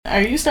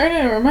Are you starting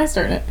it or am I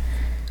starting it?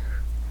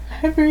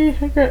 Hi, Bree.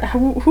 Hi, Greta.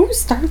 Who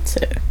starts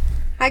it?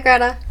 Hi,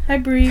 Greta. Hi,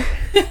 Bree.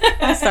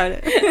 I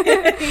started.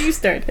 You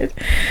started.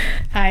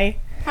 Hi.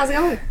 How's it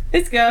going?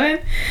 It's going.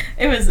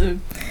 It was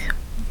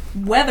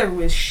weather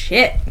was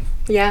shit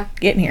Yeah.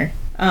 getting here.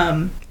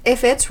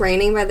 If it's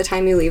raining by the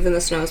time you leave and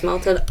the snow's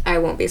melted, I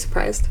won't be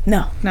surprised.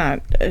 No,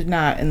 not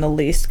in the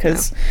least,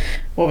 because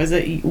what was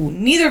it?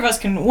 Neither of us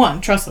can,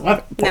 one, trust the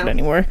weather report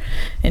anymore,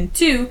 and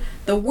two,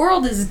 the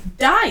world is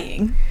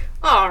dying.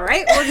 All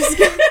right, we're just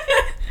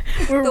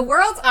gonna... The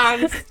world's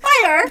on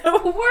fire.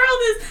 The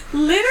world is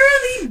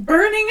literally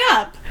burning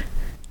up,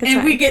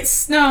 and we get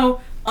snow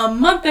a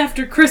month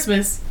after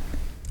Christmas.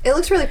 It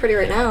looks really pretty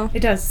right now. It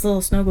does. It's a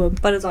little snow globe.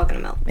 But it's all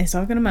gonna melt. It's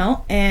all gonna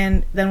melt,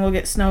 and then we'll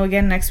get snow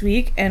again next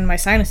week, and my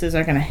sinuses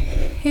are gonna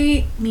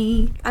hate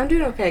me. I'm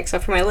doing okay,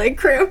 except for my leg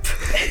cramp.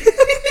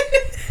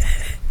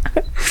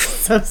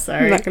 So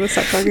sorry. I'm not gonna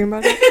stop talking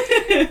about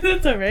it.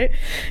 That's alright.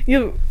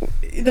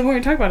 The more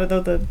we talk about it, though,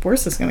 the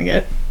worse it's gonna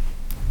get.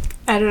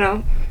 I don't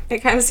know. It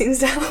kind of seems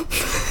to help.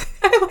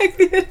 I like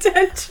the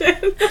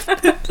attention.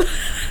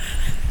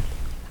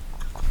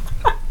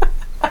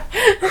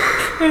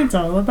 It's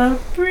all about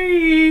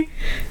Bree.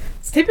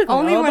 It's typically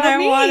only all when about I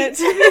me. want it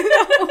to.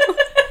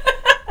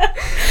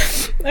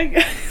 Like,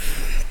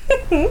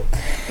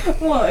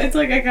 well, it's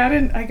like I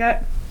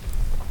got.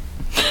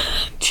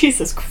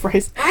 Jesus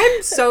Christ!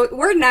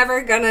 We're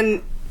never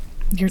gonna.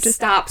 You're just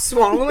stop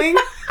swallowing.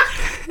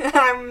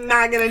 I'm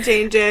not gonna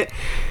change it.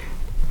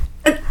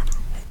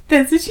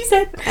 That's what she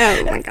said.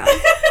 Oh my god.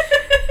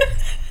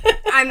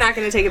 I'm not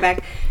gonna take it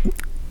back.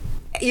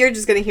 You're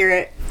just gonna hear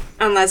it.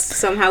 Unless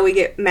somehow we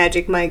get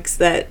magic mics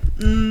that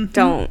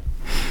don't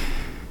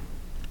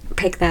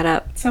pick that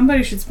up.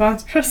 Somebody should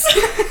sponsor us.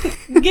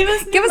 Give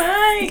us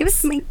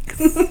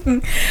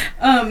mics.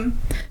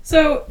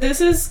 So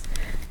this is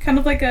kind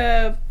of like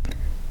a...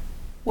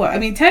 Well, I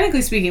mean,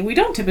 technically speaking, we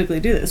don't typically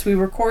do this. We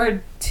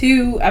record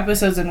 2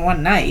 episodes in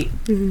one night,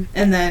 and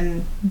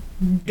then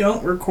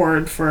don't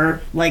record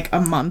for like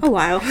a month. A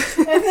while.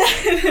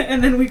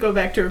 and then we go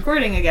back to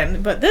recording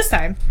again. But this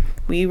time,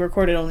 we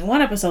recorded only 1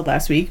 episode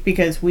last week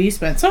because we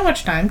spent so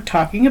much time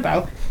talking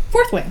about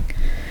Fourth Wing.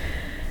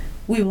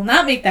 We will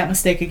not make that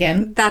mistake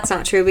again. That's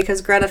not true because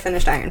Greta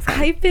finished Iron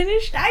Flame. I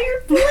finished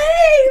Iron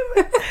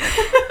Flame!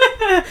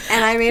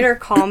 And I made her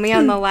call me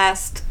on the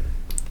last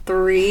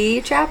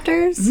 3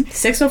 chapters.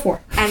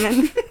 604. And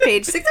then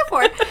page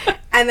 604.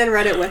 And then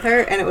read it with her,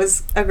 and it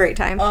was a great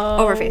time.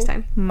 Over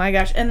FaceTime. My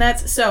gosh. And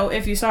that's, so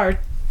if you saw our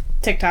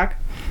TikTok,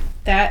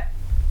 that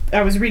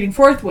I was reading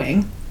Fourth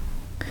Wing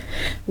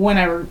when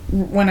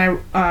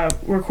I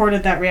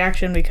recorded that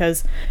reaction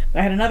because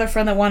I had another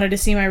friend that wanted to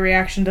see my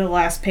reaction to the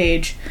last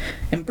page,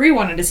 and Bree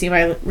wanted to see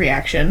my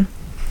reaction.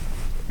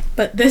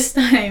 But this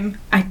time,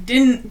 I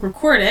didn't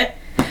record it,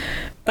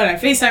 but I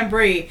FaceTimed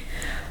Bree.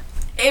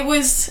 It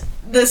was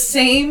the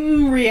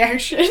same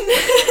reaction.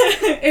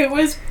 It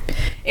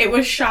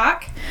was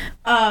shock.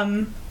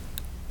 And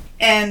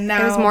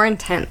now... It was more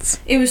intense.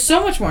 It was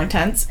so much more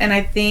intense, and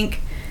I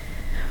think...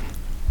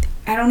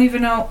 I don't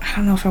know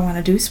if I want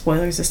to do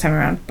spoilers this time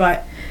around,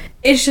 but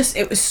it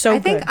was so good. I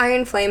think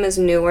Iron Flame is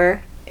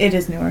newer. It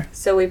is newer.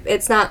 So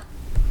it's not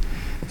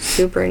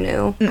super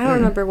new. I don't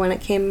remember when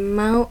it came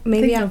out.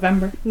 Maybe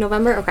November.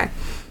 November? Okay.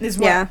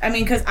 Yeah. I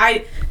mean, because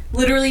I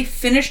literally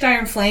finished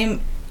Iron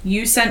Flame.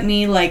 You sent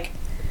me like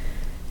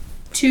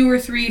 2 or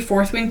 3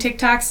 Fourth Wing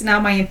TikToks. Now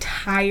my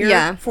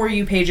entire For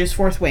You page is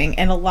Fourth Wing,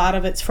 and a lot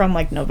of it's from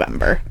like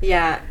November.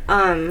 Yeah.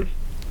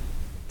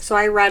 So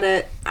I read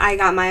it. I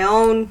got my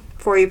own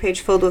For You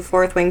page filled with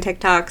Fourth Wing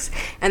TikToks,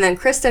 and then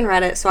Kristen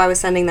read it, so I was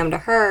sending them to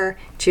her.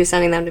 She was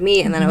sending them to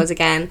me, and then it was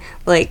again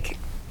like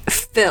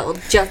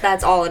filled. Just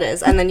that's all it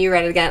is. And then you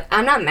read it again.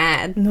 I'm not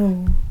mad.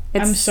 No.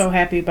 I'm so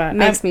happy about it.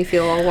 Makes me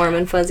feel all warm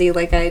and fuzzy,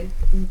 like I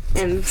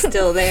am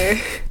still there.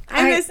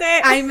 I miss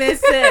it. I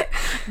miss it.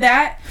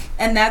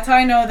 And that's how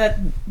I know that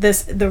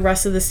the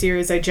rest of the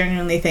series, I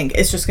genuinely think,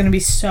 is just going to be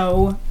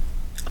so...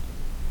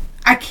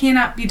 I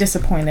cannot be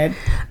disappointed.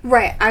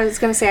 Right. I was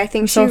going to say, I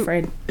think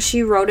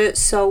she wrote it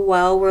so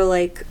well where,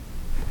 like,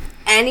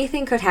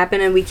 anything could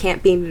happen and we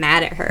can't be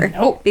mad at her.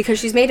 Nope. Because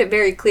she's made it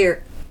very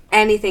clear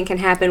anything can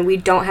happen. We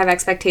don't have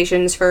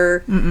expectations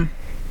for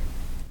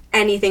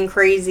anything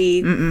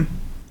crazy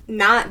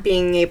not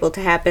being able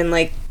to happen.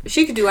 Like,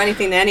 she could do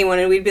anything to anyone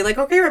and we'd be like,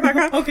 okay,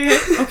 Rebecca. Okay.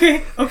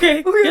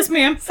 Yes,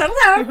 ma'am. Settle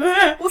down.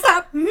 We'll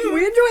stop. We enjoy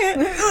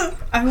it.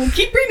 I will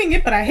keep reading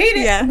it, but I hate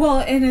it. Yeah. Well,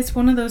 and it's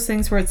one of those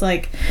things where it's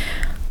like,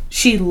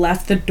 she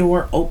left the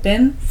door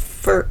open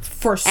for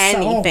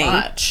anything. So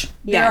much.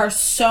 Yeah. There are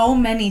so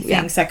many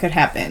things that could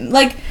happen.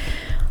 Like,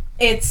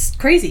 it's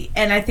crazy.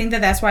 And I think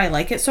that that's why I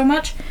like it so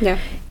much. Yeah.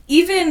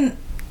 Even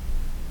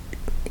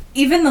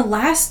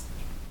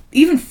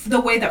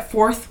the way that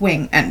Fourth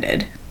Wing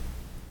ended,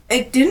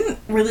 it didn't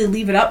really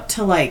leave it up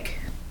to, like,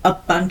 a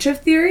bunch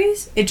of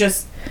theories. It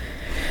just...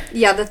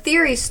 Yeah, the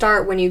theories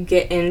start when you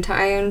get into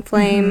Iron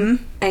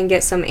Flame and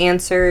get some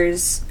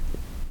answers,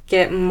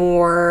 get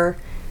more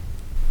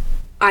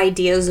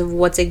ideas of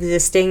what's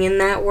existing in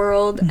that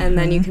world, and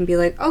then you can be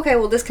like, okay,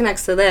 well, this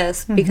connects to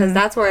this, because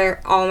that's where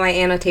all my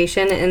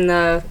annotation in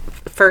the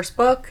first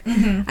book,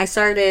 I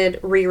started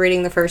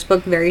rereading the first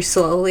book very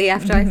slowly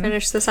after I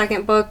finished the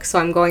second book, so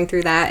I'm going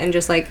through that and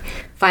just, like,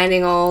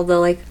 finding all the,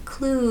 like,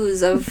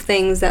 clues of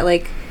things that,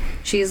 like,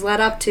 she's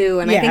led up to,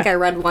 and I think I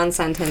read one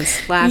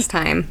sentence last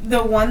time.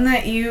 The one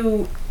that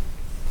you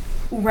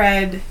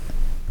read...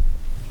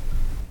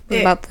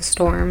 about the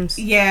storms.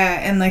 Yeah,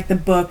 and like the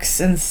books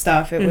and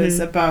stuff. It was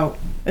about,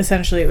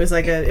 essentially, it was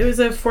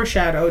a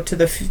foreshadow to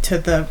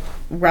the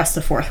rest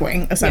of Fourth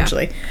Wing,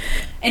 essentially.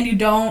 Yeah. And you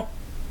don't,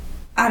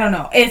 I don't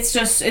know.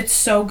 It's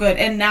so good.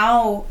 And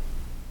now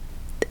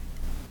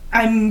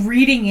I'm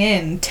reading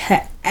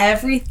into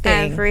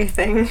everything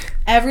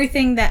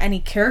that any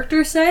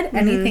character said,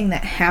 anything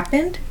that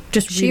happened.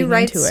 Just she reading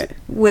writes into it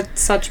with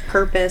such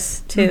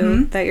purpose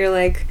too, that you're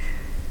like,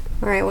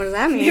 all right, what does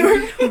that mean?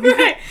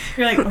 Right.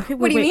 You're like, okay,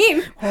 what do you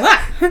mean? Hold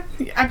on.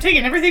 I'm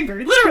taking everything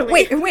very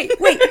literally.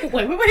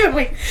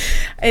 Wait.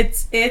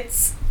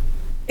 It's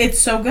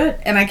so good,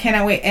 and I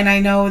cannot wait. And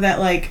I know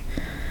that, like,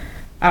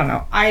 I don't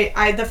know.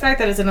 I the fact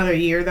that it's another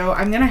year, though,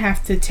 I'm gonna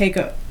have to take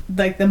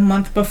the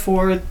month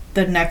before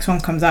the next one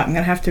comes out, I'm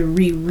gonna have to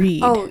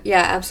reread. Oh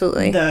yeah,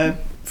 absolutely. The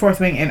Fourth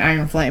Wing and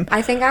Iron Flame.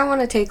 I think I want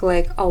to take,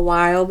 like, a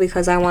while,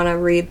 because I want to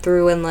read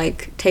through and,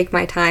 like, take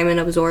my time and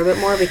absorb it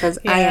more, because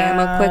I am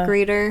a quick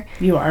reader.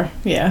 You are,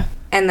 yeah.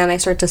 And then I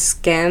start to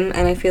skim,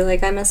 and I feel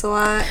like I miss a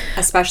lot,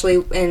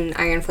 especially in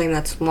Iron Flame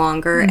that's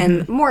longer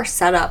and more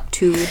set up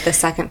to the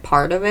second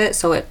part of it,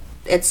 so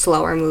it's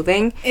slower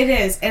moving. It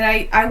is, and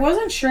I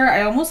wasn't sure.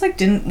 I almost, like,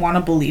 didn't want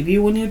to believe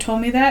you when you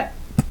told me that.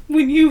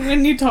 When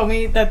you told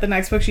me that the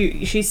next book,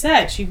 she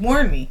said, she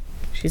warned me.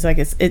 She's like,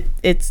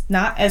 it's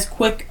not as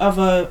quick of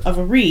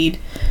a read,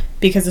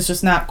 because it's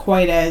just not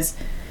quite as,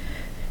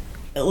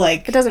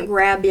 like... It doesn't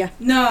grab you.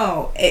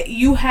 No.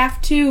 You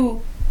have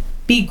to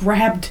be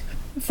grabbed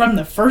from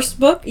the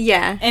first book.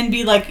 Yeah. And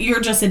be like,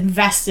 you're just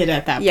invested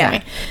at that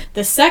point.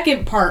 The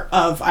second part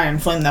of Iron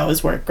Flame, though,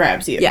 is where it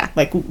grabs you. Yeah.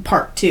 Like,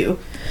 part 2.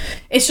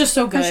 It's just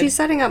so good. Because she's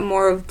setting up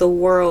more of the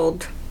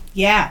world.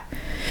 Yeah.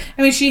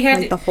 I mean, she had...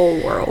 Like, the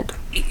whole world.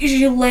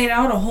 She laid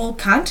out a whole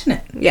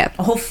continent. Yeah.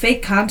 A whole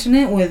fake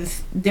continent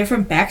with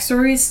different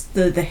backstories,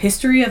 the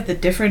history of the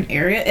different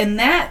area, and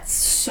that's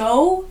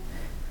so,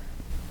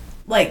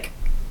 like,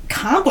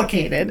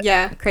 complicated.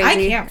 Yeah,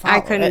 crazy. I can't follow it. I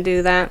couldn't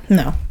do that.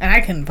 No, and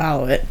I couldn't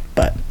follow it,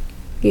 but...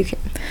 You can.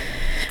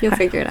 You'll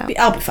figure it out.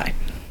 I'll be fine.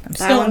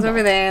 That one's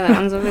over there, that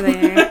one's over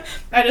there.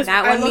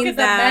 I look at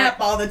the map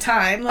all the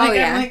time. Like, oh,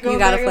 yeah. I'm like, you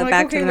gotta flip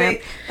back to the map.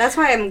 Wait. That's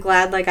why I'm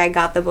glad, like, I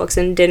got the books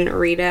and didn't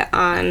read it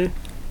on...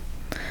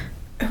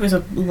 It was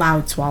a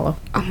loud swallow.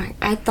 Oh my...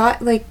 I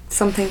thought, like,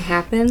 something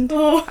happened.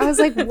 Oh. I was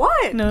like,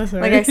 what? No,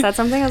 sorry. Like, I said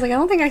something. I was like, I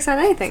don't think I said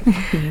anything.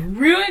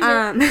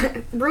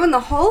 Ruined the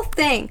whole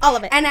thing. All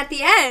of it. And at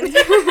the end...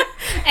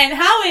 and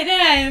how it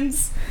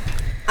ends...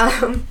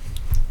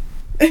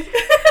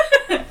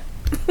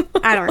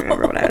 I don't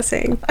remember what I was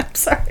saying. I'm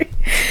sorry.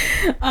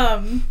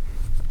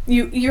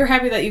 You're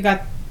happy that you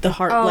got the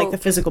like the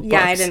physical books.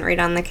 Yeah, I didn't read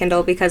on the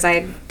Kindle because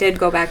I did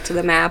go back to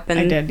the map and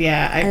I did.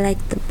 Yeah, I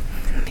like the.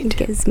 It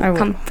gives me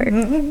comfort.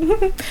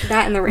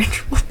 That and the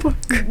ritual book.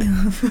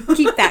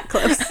 Keep that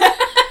close.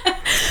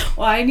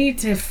 Well, I need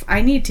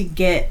to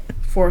get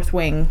Fourth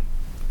Wing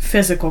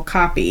physical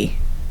copy,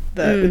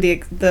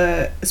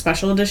 the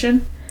special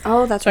edition.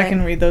 Oh, that's right. So I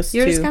can read those.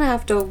 You're just gonna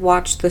have to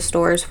watch the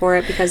stores for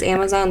it because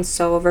Amazon's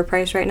so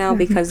overpriced right now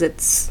because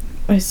it's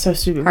so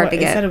stupid. Hard to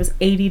get. It said it was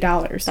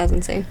 $80. That's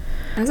insane.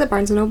 I was at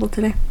Barnes & Noble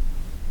today.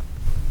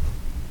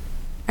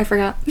 I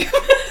forgot.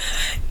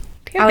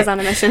 I was on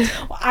a mission.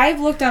 Well, I've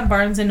looked on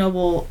Barnes &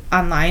 Noble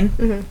online.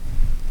 Mm-hmm.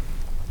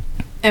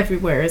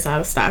 Everywhere is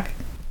out of stock.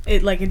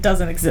 It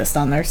doesn't exist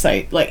on their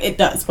site. Like, it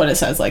does, but it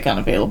says, like,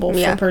 unavailable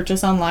for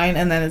purchase online,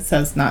 and then it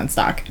says not in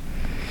stock.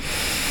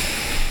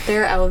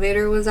 Their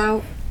elevator was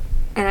out,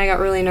 and I got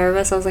really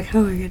nervous. I was like,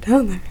 how do I get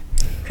down there?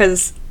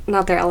 Because,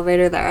 not their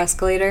elevator, their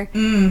escalator.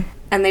 Mm.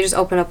 And they just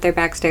open up their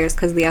back stairs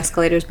because the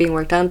escalator's being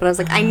worked on. But I was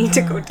like, I need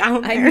to go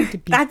down there. I need to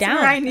be That's down.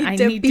 Where I need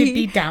to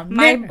be down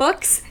My there.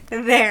 books,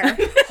 there.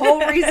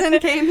 Whole reason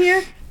came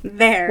here,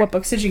 there. What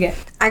books did you get?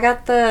 I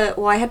got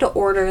I had to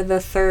order the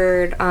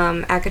third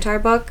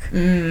ACOTAR book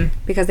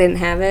because they didn't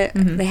have it.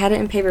 Mm-hmm. They had it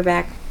in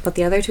paperback, but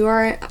the other two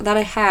that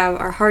I have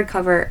are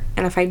hardcover.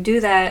 And if I do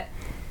that,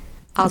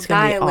 I'll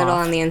die a little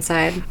on the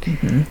inside.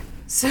 Mm-hmm.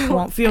 So it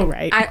won't feel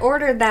right. I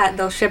ordered that.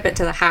 They'll ship it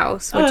to the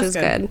house, which is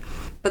good.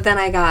 But then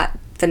I got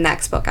the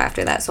next book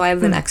after that, so I have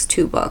the next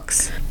two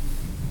books.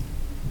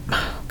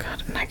 Oh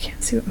god, and I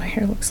can't see what my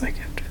hair looks like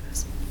after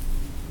this.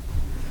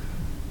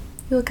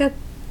 You look good.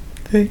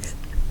 Thanks.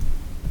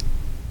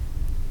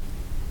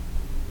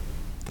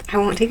 I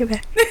won't take it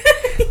back.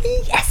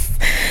 Yes!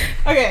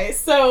 Okay,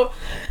 so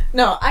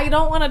no, I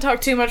don't want to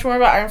talk too much more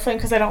about Iron Flame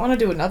because I don't want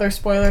to do another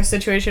spoiler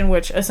situation,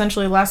 which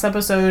essentially last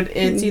episode,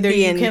 it's either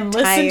you can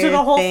listen to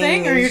the whole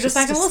thing or you're just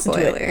not going to listen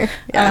to it.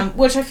 Yeah.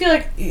 Which I feel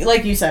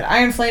like you said,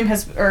 Iron Flame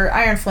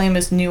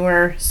is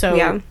newer, so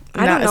yeah.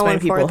 I don't know when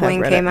Fourth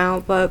Wing came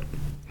out, but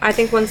I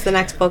think once the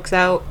next book's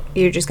out,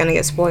 you're just gonna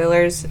get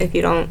spoilers if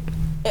you don't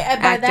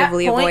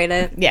actively avoid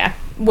it. Yeah,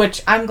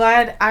 which I'm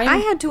glad I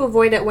had to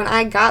avoid it when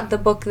I got the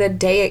book the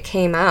day it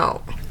came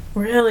out.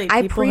 Really?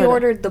 I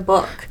pre-ordered the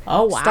book.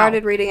 Oh, wow.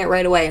 Started reading it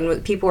right away,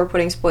 and people were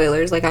putting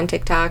spoilers, like, on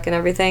TikTok and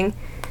everything.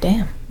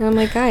 Damn. And I'm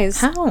like, guys,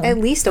 how? At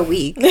least a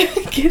week.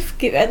 give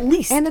at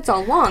least. And it's a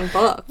long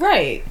book.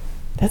 Right.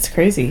 That's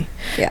crazy.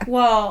 Yeah.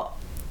 Well,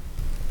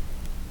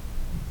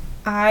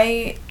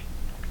 I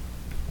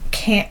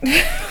can't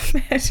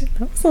imagine.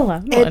 That was a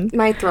loud one.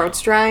 My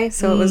throat's dry,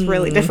 so it was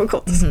really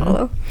difficult to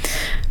swallow.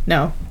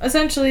 No.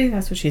 Essentially,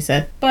 that's what she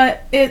said.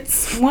 But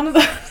it's one of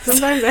the...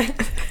 Sometimes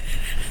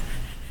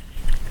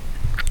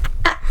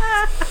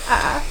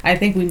I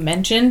think we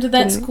mentioned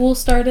that school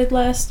started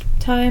last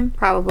time.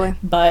 Probably.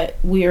 But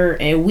we're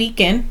a week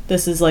in.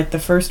 This is like the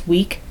first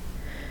week.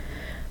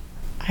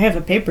 I have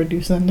a paper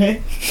due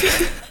Sunday.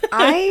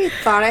 I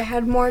thought I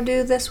had more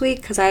due this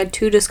week because I had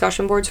 2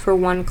 discussion boards for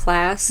one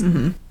class.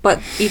 But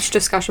each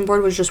discussion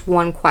board was just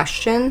one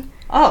question.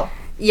 Oh.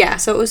 Yeah,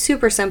 so it was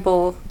super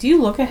simple. Do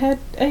you look ahead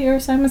at your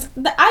assignments?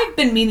 I've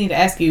been meaning to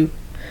ask you,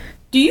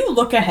 do you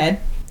look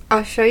ahead?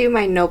 I'll show you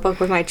my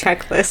notebook with my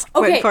checklist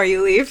before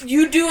you leave.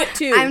 You do it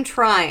too. I'm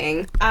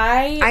trying.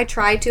 I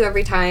try to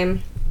every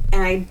time,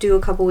 and I do a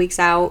couple weeks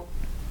out,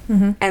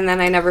 and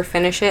then I never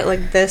finish it.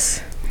 Like,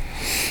 this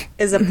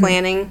is a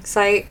planning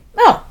site.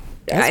 Oh.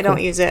 I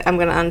don't use it. I'm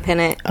going to unpin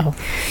it. Oh.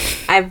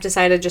 I've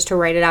decided just to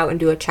write it out and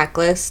do a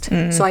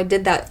checklist. So I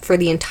did that for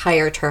the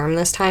entire term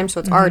this time, so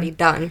it's already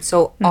done.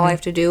 So all I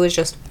have to do is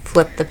just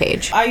flip the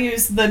page. I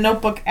use the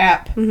notebook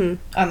app on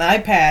the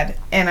iPad,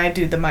 and I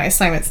do my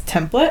assignments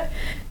template,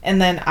 and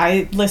then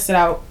I list it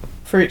out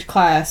for each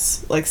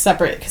class, like,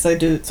 separate, because I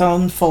do its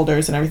own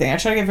folders and everything. I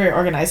try to get very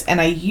organized,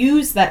 and I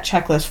use that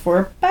checklist for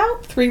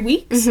about 3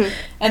 weeks,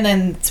 and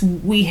then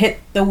we hit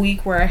the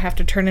week where I have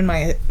to turn in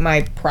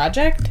my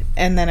project,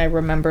 and then I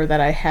remember that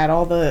I had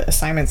all the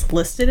assignments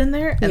listed in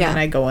there, and then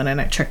I go in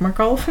and I check mark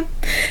all of them.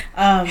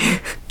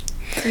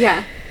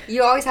 Yeah.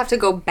 You always have to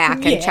go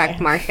back and check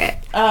mark it.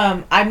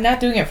 I'm not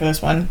doing it for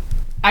this one.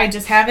 I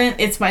just haven't.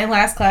 It's my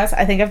last class.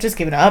 I think I've just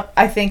given up.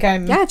 I think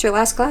I'm... Yeah, it's your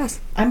last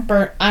class. I'm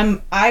burnt.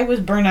 I was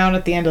burnt out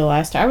at the end of the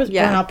last term. I was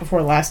burnt out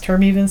before last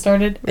term even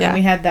started. And then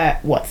we had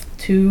that,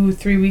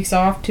 2-3 weeks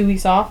off? 2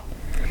 weeks off?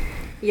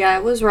 Yeah,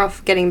 it was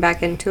rough getting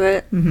back into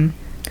it. Do you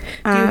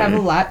have a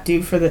lot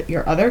due for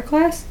your other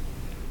class?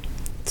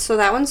 So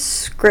that one's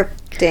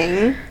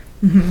scripting.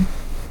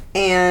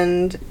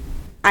 And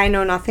I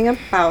know nothing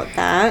about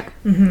that.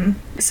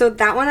 So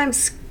that one I'm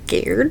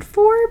scared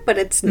for, but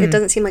it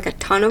doesn't seem like a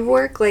ton of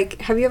work.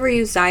 Like, have you ever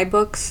used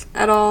iBooks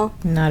at all?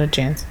 Not a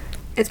chance.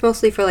 It's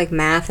mostly for, like,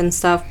 math and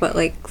stuff, but,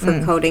 like,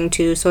 for coding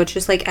too. So it's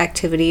just, like,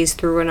 activities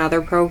through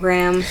another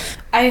program.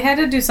 I had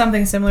to do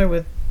something similar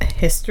with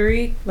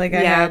history. Like,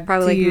 I had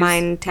probably like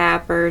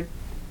MindTap or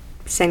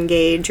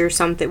Cengage or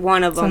something.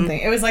 One of them.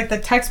 It was like the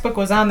textbook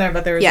was on there,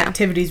 but there was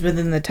activities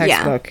within the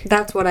textbook. Yeah,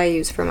 that's what I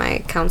use for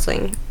my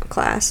counseling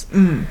class.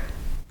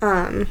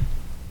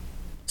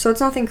 So it's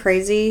nothing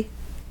crazy.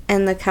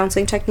 And the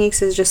counseling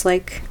techniques is just,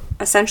 like,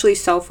 essentially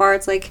so far,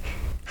 it's like,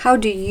 how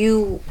do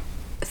you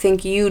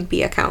think you'd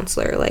be a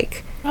counselor?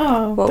 Like,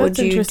 what would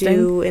you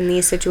do in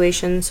these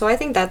situations? So I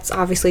think that's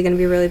obviously going to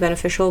be really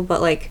beneficial, but,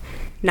 like,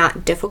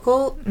 not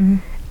difficult.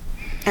 And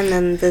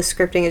then the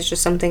scripting is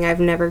just something I've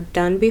never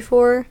done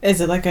before. Is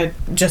it like it's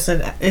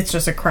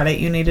just a credit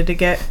you needed to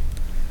get?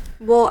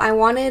 Well, I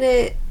wanted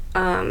it,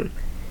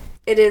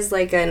 it is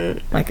like a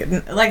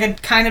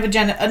kind of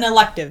an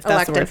elective.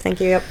 That's elective, thank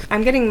you. Yep.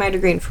 I'm getting my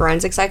degree in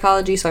forensic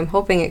psychology, so I'm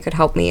hoping it could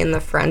help me in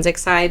the forensic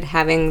side,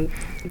 having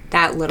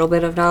that little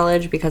bit of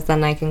knowledge, because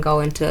then I can go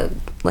into,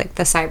 like,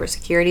 the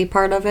cybersecurity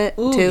part of it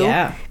too.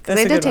 Yeah, because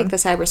I did take the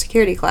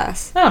cybersecurity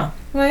class. Oh,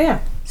 well, yeah.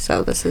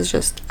 So this is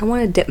just, I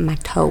want to dip my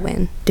toe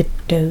in. Dip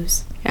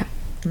toes. Yeah.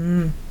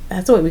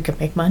 That's the way we could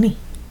make money.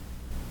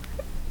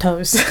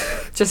 Toes.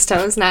 Just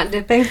toes, not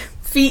dipping.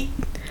 Feet.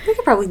 We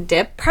could probably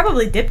dip.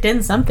 Probably dipped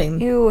in something.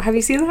 Ew, have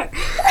you seen that?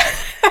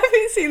 Have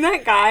you seen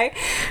that guy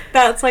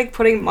that's, like,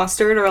 putting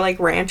mustard or, like,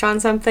 ranch on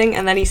something,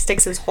 and then he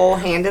sticks his whole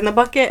hand in the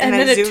bucket, and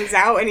then zooms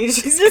out, and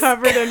he's just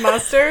covered in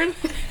mustard?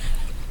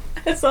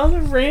 I saw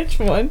the ranch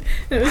one.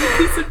 It was a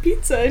piece of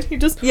pizza, and he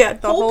just the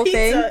whole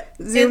thing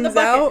zooms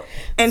out,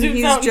 and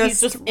he's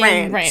just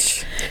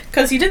ranch.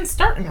 Because he didn't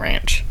start in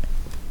ranch.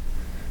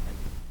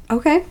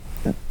 Okay.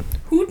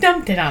 Who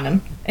dumped it on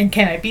him? And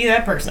can I be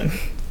that person?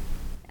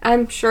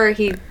 I'm sure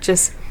he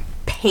just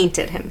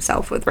painted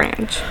himself with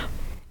ranch.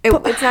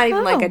 It's not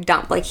even like a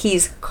dump. Like,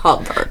 he's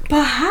covered.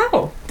 But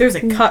how? There's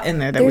a cut in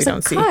there that we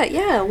don't see. There's a cut,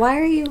 yeah. Why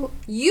are you...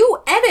 You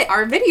edit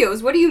our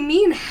videos. What do you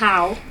mean,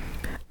 how?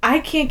 I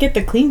can't get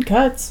the clean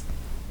cuts.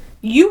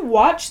 You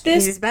watch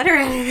this... He's better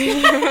at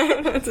it. I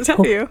don't know what to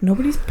tell you.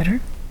 Nobody's better?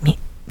 Me.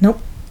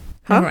 Nope.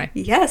 Huh? All right.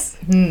 Yes.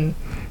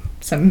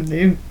 Some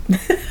new...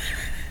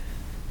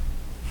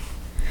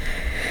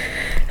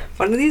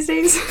 One of these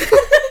days...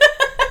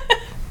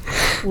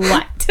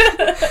 What?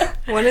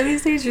 One of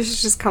these days you should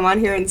just come on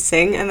here and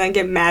sing and then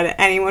get mad at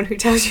anyone who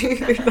tells you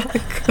you're not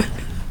good.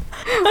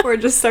 Or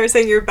just start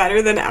saying you're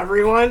better than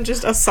everyone,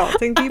 just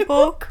assaulting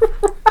people.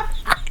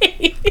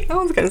 No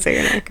one's gonna say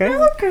you're not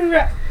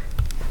good.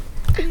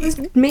 He's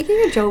making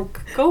a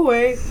joke. Go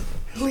away.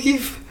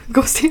 Leave.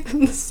 Go stand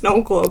in the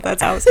snow globe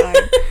that's outside.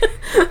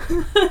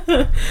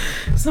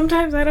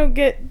 Sometimes I don't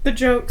get the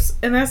jokes,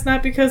 and that's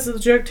not because of the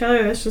joke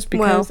teller, that's just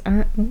because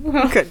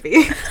Could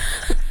be.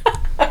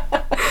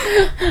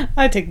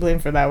 I take blame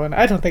for that one.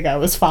 I don't think I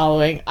was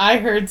following. I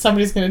heard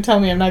somebody's going to tell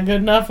me I'm not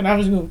good enough, and I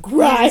was going to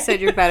cry. You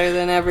said you're better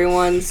than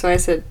everyone, so I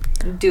said,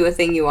 do a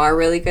thing you are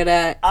really good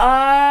at.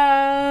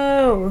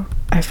 Oh.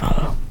 I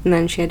follow. And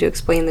then she had to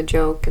explain the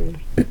joke, and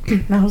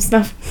that was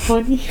not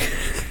funny.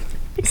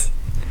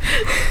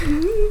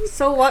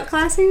 So what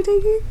class are you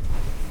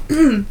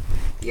taking?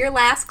 Your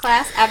last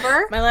class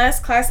ever? My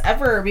last class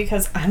ever,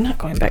 because I'm not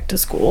going back to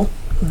school.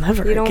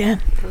 Never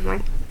again. Never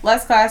mind.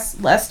 Last class,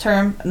 last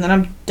term, and then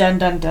I'm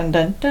done.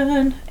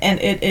 And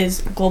it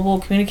is global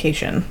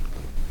communication.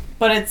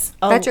 But it's...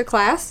 That's your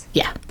class?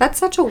 Yeah. That's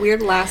such a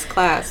weird last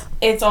class.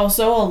 It's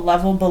also a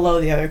level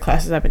below the other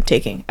classes I've been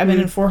taking. I've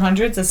been in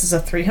 400s. This is a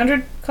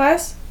 300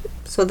 class.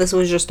 So this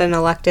was just an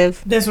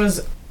elective?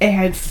 It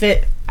had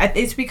fit...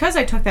 It's because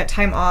I took that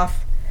time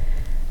off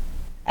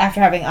after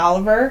having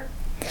Oliver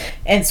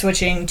and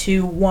switching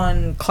to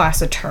one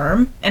class a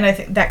term, and I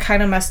think that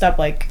kind of messed up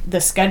like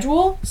the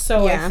schedule,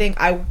 so yeah. I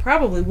think I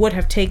probably would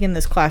have taken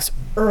this class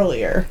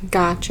earlier.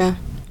 Gotcha.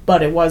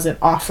 But it wasn't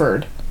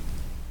offered.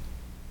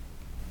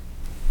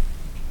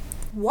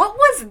 What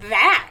was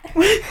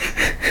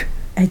that?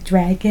 A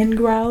dragon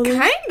growling?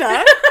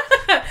 Kinda.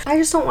 I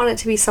just don't want it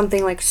to be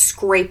something like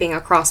scraping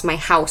across my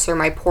house or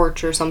my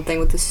porch or something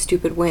with this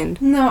stupid wind.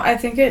 No, I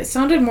think it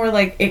sounded more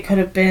like it could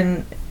it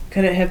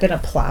have been a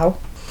plow?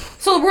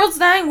 So the world's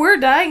dying, we're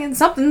dying, and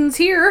something's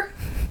here.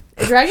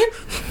 A dragon?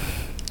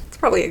 It's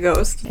probably a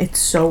ghost. It's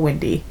so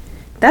windy.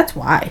 That's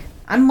why.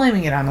 I'm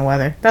blaming it on the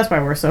weather. That's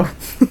why we're so...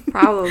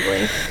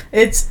 Probably.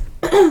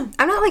 I'm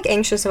not, like,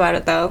 anxious about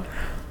it, though.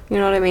 You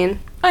know what I mean?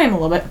 I am a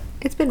little bit.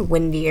 It's been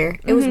windier.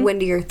 It was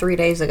windier 3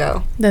 days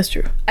ago. That's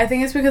true. I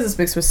think it's because it's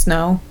mixed with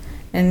snow.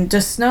 And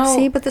just snow...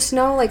 See, but the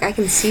snow, like, I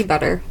can see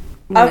better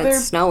when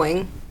it's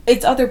snowing.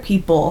 It's other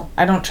people.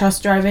 I don't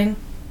trust driving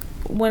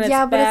when it's bad.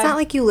 Yeah, but it's not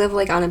like you live,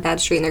 like, on a bad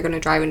street and they're going to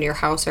drive into your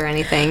house or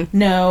anything.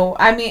 No.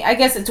 I mean, I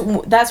guess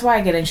that's why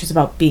I get anxious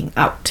about being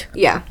out.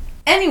 Yeah.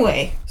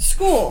 Anyway,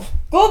 school.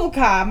 Global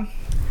Comm.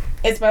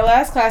 It's my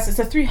last class. It's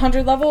a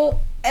 300 level.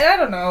 And I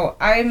don't know.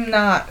 I'm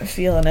not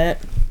feeling it.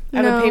 I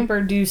have a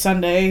paper due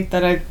Sunday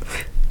that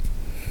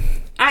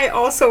I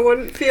also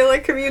wouldn't feel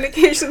like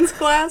communications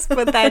class,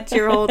 but that's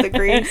your whole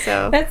degree,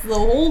 so... That's the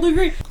whole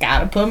degree.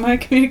 Gotta put my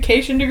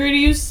communication degree to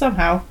use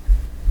somehow.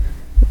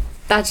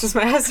 That's just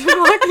my husband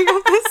walking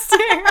up the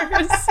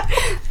stairs.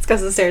 It's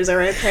because the stairs are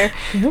right there.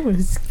 That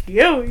was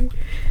scary.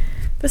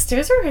 The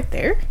stairs are right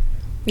there?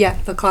 Yeah,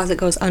 the closet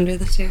goes under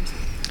the stairs.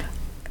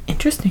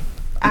 Interesting.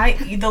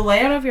 The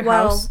layout of your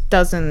house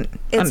doesn't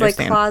It's understand.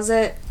 like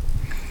closet,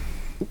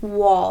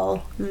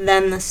 wall,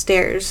 then the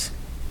stairs.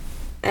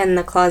 And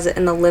the closet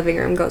in the living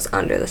room goes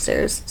under the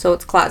stairs. So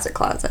it's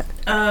closet.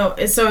 Oh,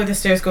 so are the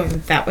stairs going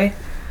that way?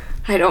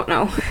 I don't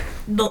know.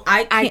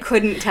 I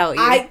couldn't tell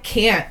you. I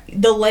can't.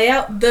 The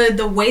layout,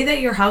 the way that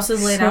your house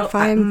is laid out,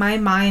 my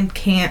mind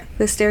can't.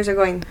 The stairs are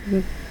going...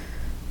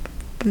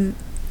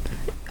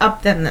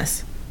 Up than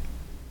this.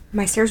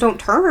 My stairs don't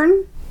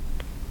turn.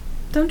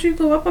 Don't you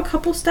go up a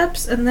couple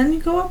steps and then you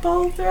go up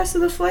all the rest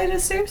of the flight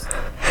of stairs?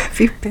 Have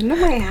you been to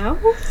my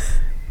house?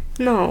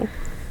 No.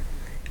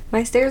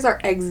 My stairs are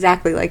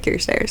exactly like your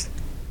stairs.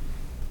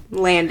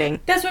 Landing.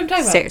 That's what I'm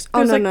talking stairs.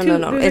 about. Oh,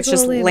 no. It's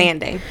just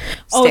landing.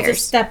 Stairs. Oh, it's a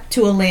step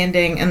to a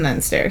landing and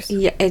then stairs.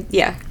 Yeah,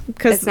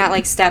 it's not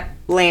like step,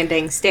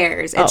 landing,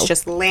 stairs. It's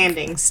just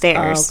landing,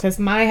 stairs. Oh, because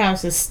my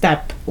house is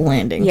step,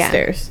 landing,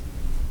 stairs.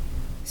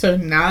 So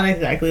not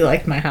exactly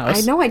like my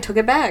house. I know, I took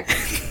it back.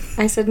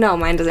 I said, no,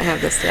 mine doesn't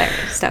have the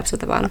steps at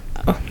the bottom.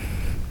 Oh.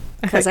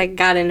 Because I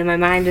got into my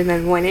mind and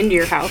then went into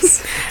your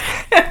house.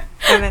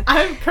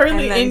 I'm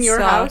currently in your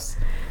house.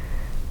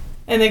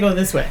 And they go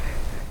this way.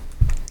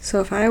 So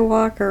if I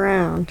walk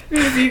around...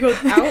 If you go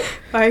out...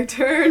 I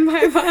turn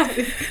my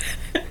body.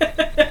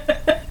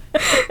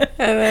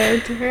 And I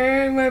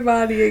turn my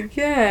body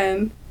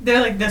again.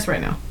 They're like this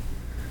right now.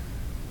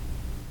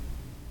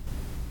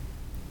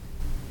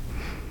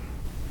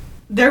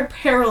 They're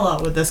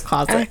parallel with this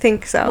closet. I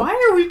think so.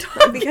 Why are we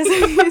talking? Because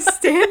if you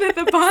stand at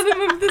the bottom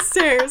of the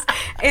stairs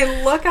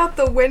and look out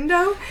the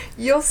window,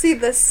 you'll see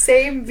the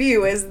same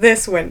view as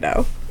this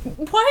window.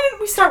 Why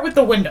didn't we start with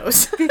the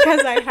windows?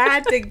 Because I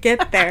had to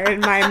get there in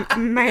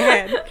my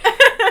head.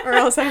 Or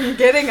else I'm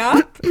getting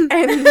up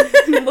and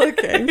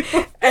looking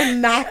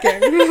and knocking.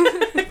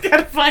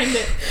 Gotta find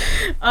it.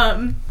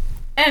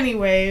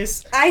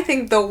 Anyways. I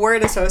think the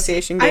word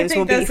association games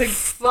will be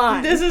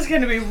fun. This is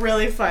going to be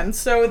really fun.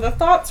 So the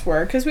thoughts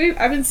were, because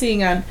I've been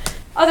seeing on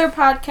other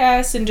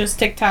podcasts and just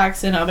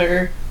TikToks and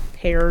other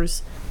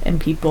pairs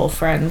and people,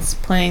 friends,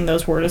 playing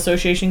those word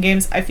association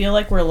games. I feel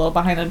like we're a little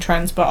behind on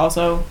trends, but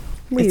also...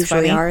 We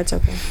usually are. It's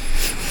okay.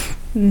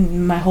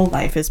 My whole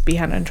life is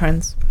behind on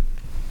trends.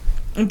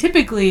 And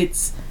typically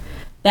it's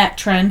that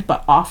trend,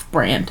 but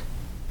off-brand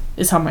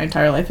is how my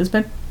entire life has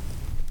been.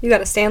 You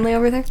got a Stanley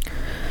over there?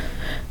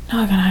 No,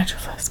 I got a Hydro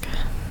Flask.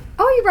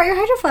 Oh, you brought your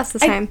Hydro Flask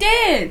this time. I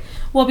did!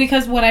 Well,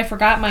 because when I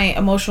forgot my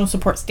emotional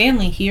support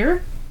Stanley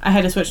here, I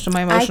had to switch to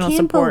my emotional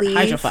support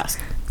Hydro Flask.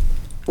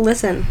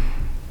 Listen.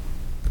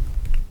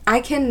 I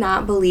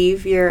cannot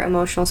believe your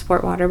emotional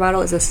support water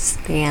bottle is a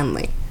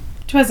Stanley.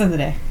 Depends on the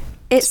day.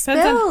 It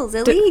spills.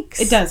 It leaks.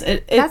 It does.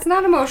 That's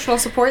not emotional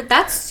support.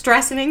 That's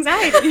stress and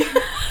anxiety.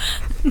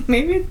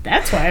 Maybe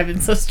that's why I've been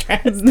so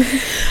stressed. That's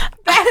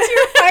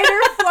your fight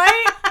or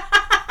flight?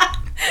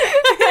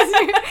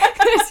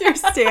 That's your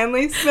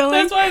Stanley spilling?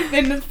 That's why I've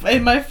been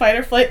in my fight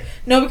or flight.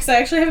 No, because I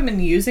actually haven't been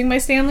using my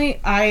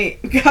Stanley. I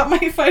got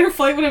my fight or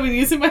flight when I've been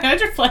using my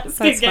Hydro Flask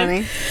That's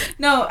again. funny.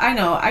 No, I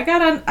know. I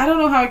don't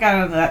know how I got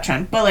onto that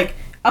trend, but like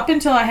up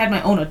until I had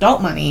my own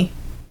adult money,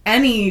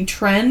 any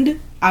trend,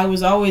 I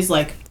was always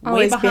like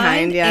Always way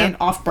behind yeah. and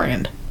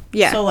off-brand.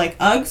 Yeah. So like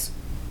Uggs,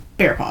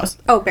 Bear Paws.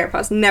 Oh, Bear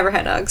Paws. Never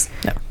had Uggs.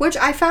 No. Which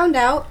I found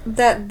out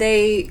that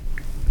they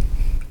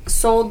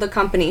sold the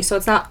company, so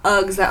it's not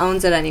Uggs that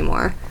owns it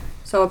anymore.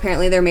 So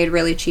apparently they're made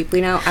really cheaply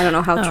now. I don't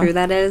know how true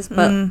that is,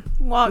 but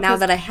now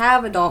that I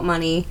have adult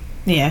money,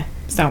 yeah,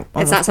 it's not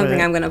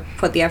something I'm going to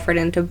put the effort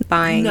into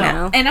buying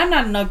now. And I'm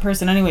not an Ugg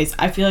person anyways.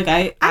 I feel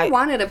like I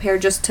wanted a pair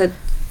just to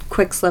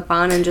quick slip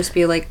on and just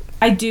be like,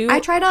 I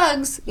tried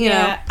Uggs, you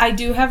know. I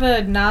do have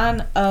a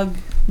non-Ugg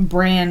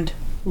brand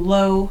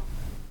low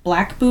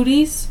black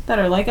booties that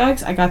are like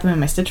Uggs. I got them in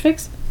my Stitch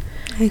Fix.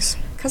 Nice.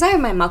 Because I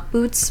have my muck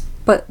boots,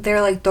 but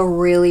they're like the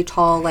really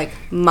tall, like,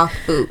 muck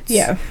boots.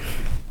 Yeah.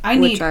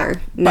 Which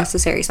are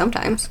necessary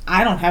sometimes.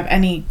 I don't have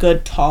any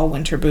good tall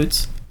winter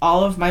boots.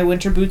 All of my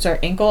winter boots are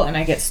ankle, and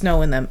I get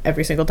snow in them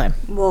every single time.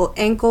 Well,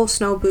 ankle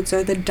snow boots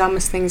are the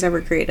dumbest things ever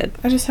created.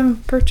 I just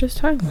haven't purchased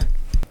Highland.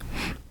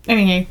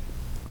 Anyway.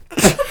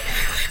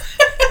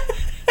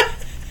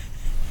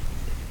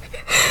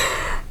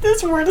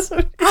 This word is so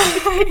shitty.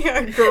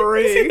 I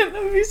agree. That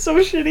would be so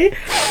shitty.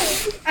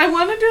 I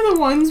want to do the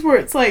ones where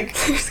it's like...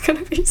 There's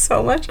going to be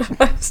so much of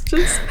us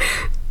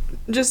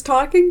just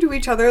talking to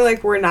each other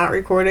like we're not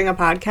recording a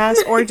podcast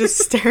or just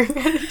staring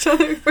at each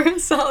other for a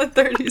solid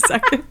 30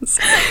 seconds.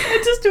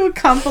 I just do a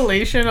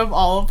compilation of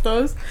all of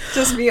those.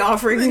 Just me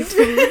offering you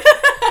food.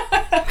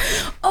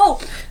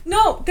 Oh,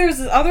 no, there's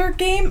this other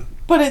game,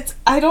 but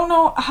I don't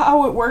know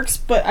how it works,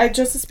 but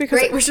it's because...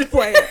 Great, we should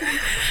play it.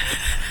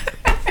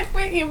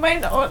 Wait, you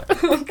might know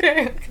it.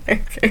 Okay.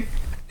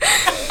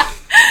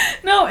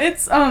 No,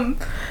 it's,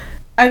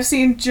 I've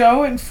seen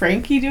Joe and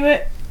Frankie do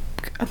it.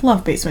 I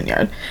love Basement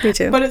Yard. Me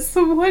too. But it's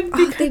the one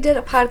because... they did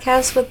a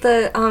podcast with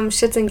the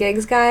Shits and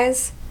Gigs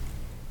guys.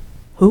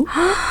 Who?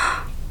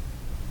 I'll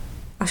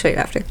show you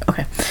after.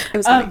 Okay. It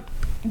was funny.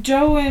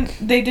 Joe and...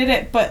 They did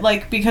it, but,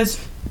 like,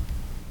 because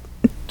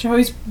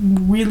Joey's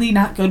really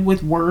not good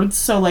with words,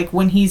 so, like,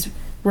 when he's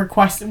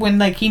when,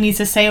 like, he needs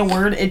to say a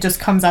word, it just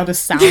comes out as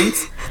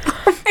sounds.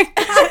 Oh my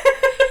god.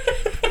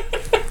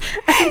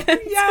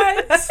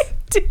 Yes.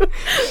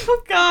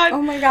 Oh god.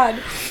 Oh my god.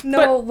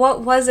 No,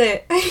 what was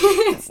it?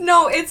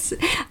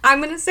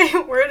 I'm gonna say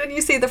a word and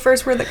you say the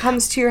first word that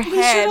comes to your head.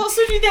 We should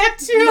also do that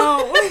too.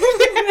 No.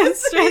 That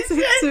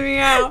stresses me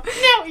out.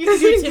 No, you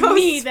do it to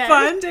me then.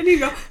 Sponge and you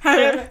go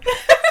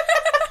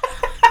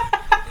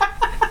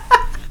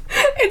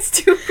It's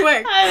too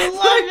quick. I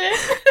love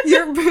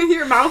it.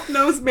 Your mouth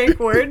knows make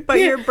word, but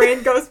your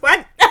brain goes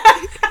what?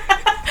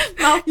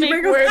 Mouth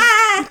make word.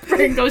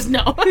 Brain goes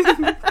no.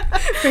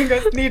 Brain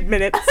goes need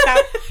minutes.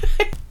 Stop.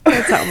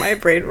 That's how my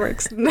brain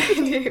works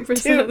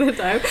 98% of the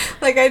time.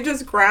 Like, I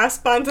just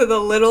grasp onto the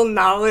little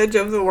knowledge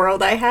of the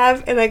world I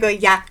have, and I go,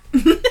 yeah,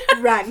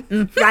 run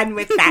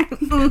with that.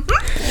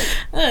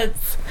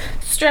 It's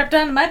strapped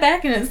onto my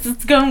back, and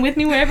it's going with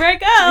me wherever I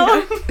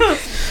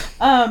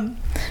go.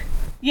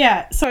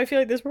 Yeah, so I feel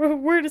like this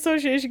word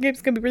association game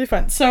is going to be really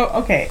fun. So,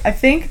 okay, I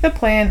think the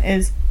plan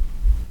is...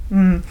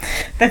 The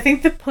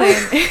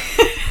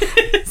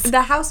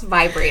house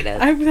vibrated.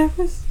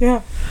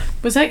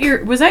 Was that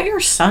your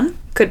son?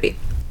 Could be.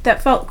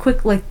 That felt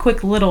quick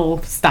little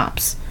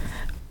stomps.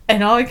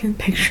 And all I can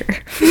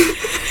picture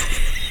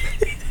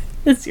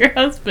is your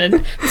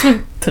husband.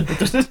 He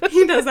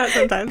does that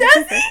sometimes.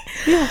 Does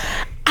he? Yeah.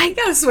 I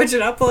gotta switch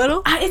it up a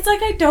little. It's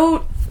like I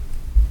don't...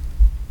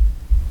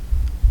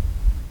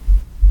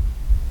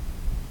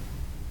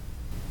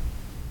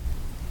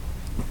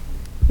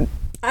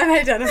 I've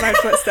identified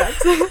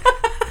footsteps.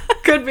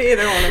 Could be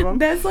either one of them.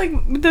 That's like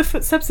the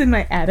footsteps in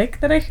my attic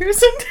that I hear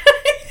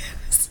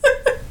sometimes.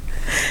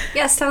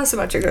 Yes, tell us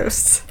about your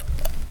ghosts.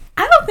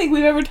 I don't think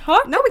we've ever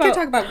talked No, we can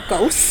talk about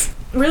ghosts.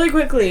 Really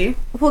quickly.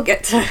 We'll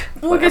get to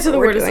the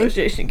word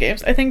association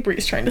games. I think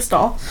Bree's trying to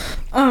stall.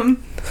 I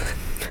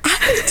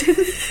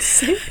didn't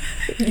say...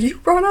 You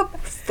brought up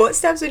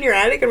footsteps in your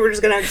attic and we're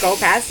just gonna go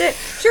past it?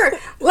 Sure.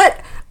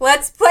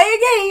 Let's play a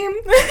game.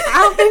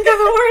 I'll think of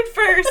a word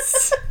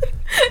first.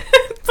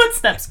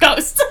 Footsteps,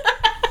 ghost.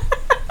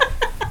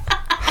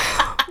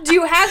 Do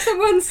you have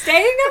someone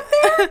staying up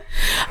there?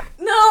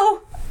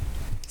 No.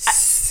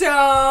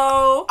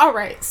 So, all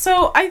right.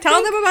 So I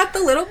tell them about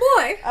the little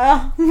boy.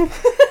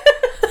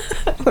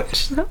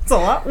 Which sounds a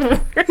lot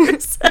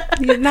worse.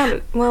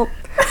 Well.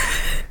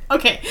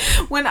 Okay,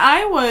 when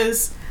I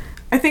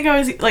think I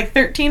was like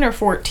 13 or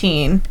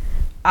 14,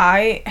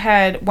 I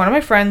had one of my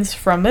friends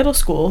from middle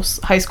school,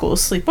 high school,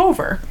 sleep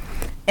over.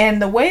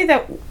 And the way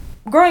that,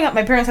 growing up,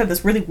 my parents had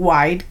this really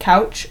wide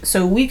couch,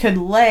 so we could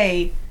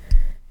lay,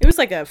 it was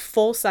like a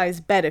full-size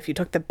bed if you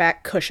took the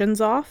back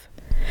cushions off.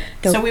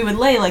 Dope. So we would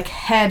lay like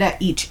head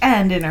at each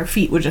end, and our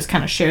feet would just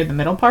kind of share the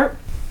middle part.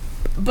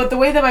 But the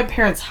way that my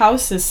parents'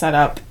 house is set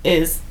up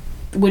is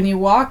when you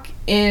walk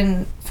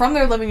in from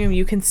their living room,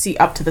 you can see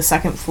up to the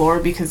second floor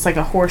because it's like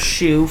a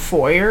horseshoe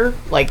foyer.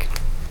 Like,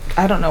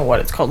 I don't know what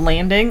it's called.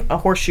 Landing. A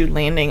horseshoe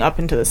landing up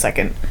into the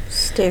second.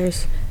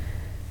 Stairs.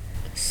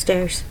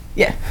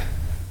 Yeah.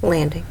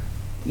 Landing.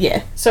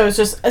 Yeah. So it's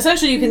just,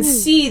 essentially you can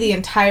see the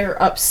entire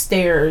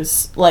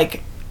upstairs,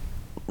 like,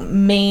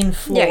 main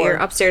floor. Yeah, your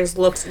upstairs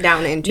looks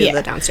down into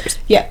the downstairs.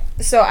 Yeah.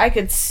 So I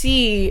could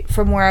see,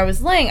 from where I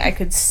was laying, I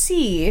could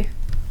see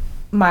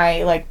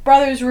my, like,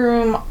 brother's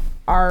room,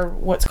 our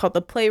what's called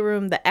the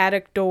playroom, the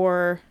attic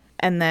door,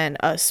 and then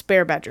a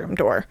spare bedroom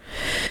door.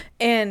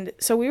 And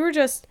so we were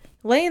just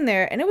laying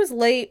there, and it was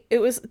late. It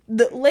was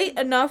late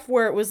enough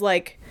where it was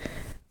like,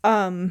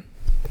 oh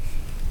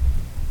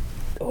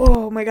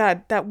my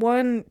god, that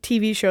one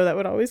TV show that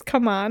would always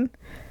come on.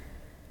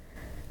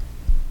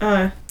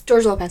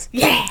 George Lopez.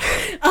 Yeah.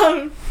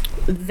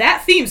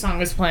 That theme song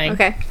was playing.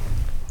 Okay.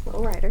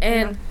 Little Rider.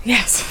 And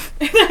yes,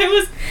 and I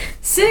was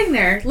sitting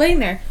there, laying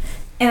there.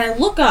 And I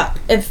look up,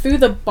 and through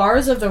the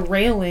bars of the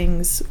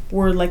railings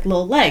were, like,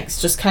 little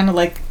legs, just kind of,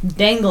 like,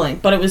 dangling.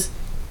 But it was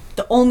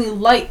the only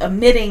light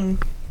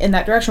emitting in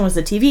that direction was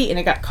the TV, and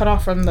it got cut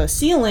off from the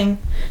ceiling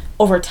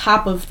over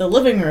top of the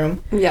living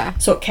room. Yeah.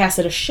 So it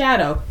casted a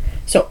shadow.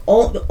 So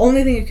the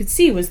only thing you could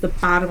see was the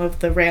bottom of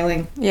the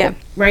railing. Yeah.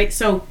 Right?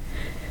 So,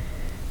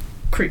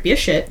 creepy as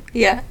shit.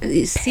 Yeah.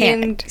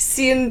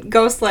 Seeing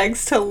ghost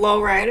legs to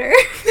Low Rider.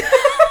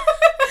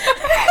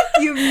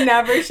 You've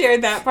never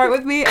shared that part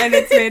with me, and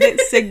it's made it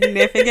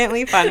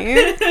significantly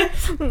funnier.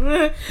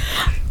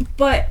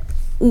 But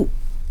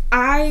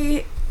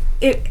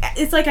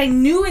it's like I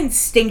knew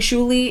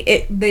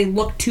instinctually they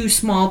looked too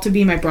small to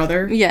be my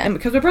brother. Yeah. And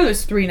because my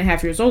brother's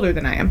 3.5 years older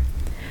than I am.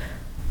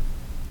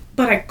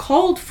 But I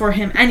called for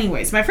him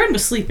anyways. My friend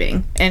was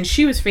sleeping, and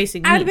she was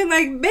facing me. I'd have been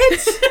like,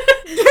 bitch,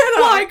 get up.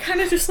 Well, I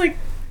kind of just, like,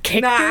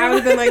 kicked her. I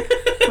would have been like,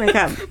 wake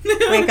up.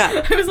 Wake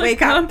up. I was like,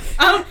 wake up.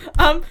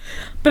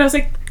 But I was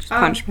like,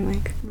 punch me,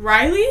 like,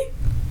 Riley?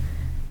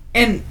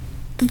 And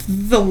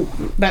the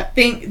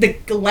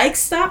leg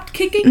stopped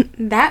kicking.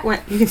 That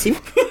went, you can see.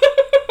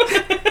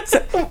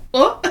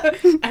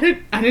 I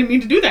didn't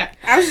mean to do that.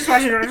 I was just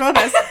watching George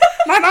Lopez.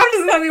 My mom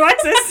doesn't let me watch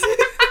this.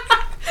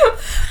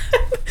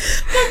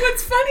 But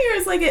what's funnier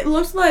is, like, it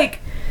looked like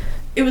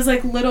it was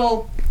like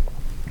little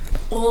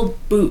old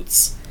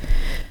boots.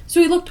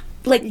 So he looked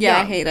like young.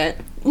 I hate it.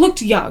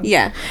 Looked young.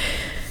 Yeah.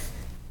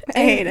 I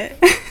hate it.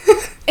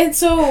 And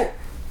so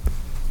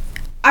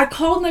I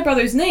called my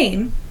brother's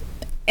name,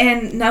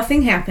 and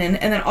nothing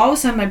happened. And then all of a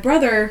sudden, my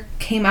brother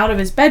came out of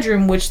his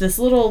bedroom, which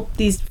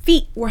these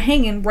feet were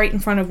hanging right in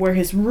front of where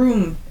his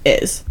room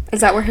is.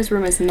 Is that where his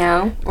room is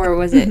now? Or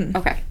was it? Mm-hmm.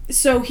 Okay.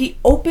 So he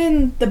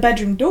opened the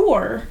bedroom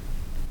door,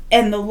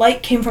 and the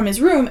light came from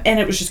his room, and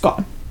it was just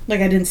gone. Like,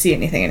 I didn't see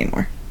anything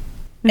anymore.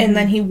 Mm-hmm. And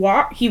then he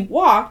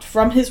walked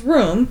from his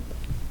room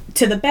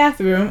to the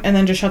bathroom, and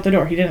then just shut the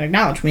door. He didn't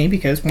acknowledge me,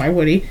 because why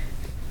would he?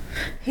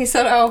 He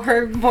said, oh,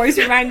 her voice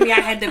reminded me I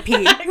had to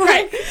pee.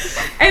 Right.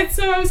 And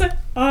so I was like,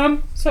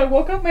 so I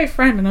woke up my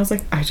friend, and I was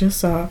like, I just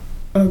saw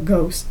a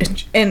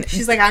ghost. And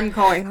she's like, I'm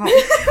going home.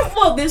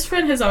 Well, this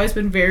friend has always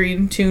been very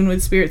in tune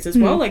with spirits as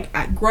well. Like,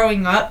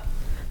 growing up,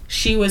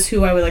 she was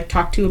who I would, like,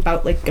 talk to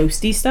about, like,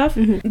 ghosty stuff.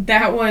 Mm-hmm.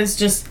 That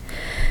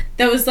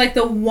was, like,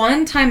 the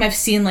one time I've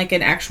seen, like,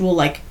 an actual,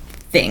 like,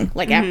 thing,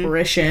 like,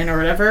 apparition or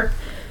whatever.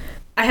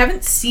 I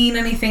haven't seen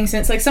anything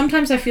since. Like,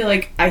 sometimes I feel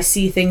like I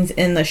see things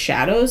in the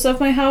shadows of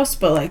my house,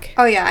 but, like...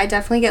 Oh, yeah, I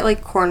definitely get,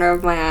 like, corner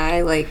of my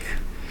eye, like...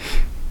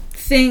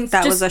 Things...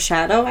 That was a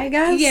shadow, I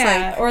guess?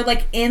 Yeah, like, or,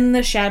 like, in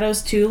the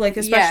shadows, too. Like,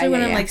 especially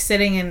when I'm, like,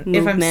 sitting in... Movement.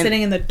 If I'm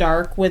sitting in the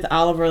dark with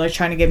Oliver, like,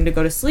 trying to get him to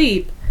go to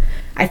sleep,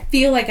 I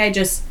feel like I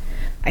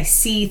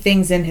see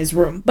things in his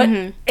room.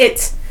 But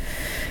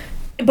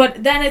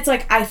But then it's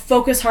like, I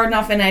focus hard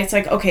enough, and it's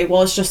like, okay,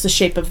 well, it's just the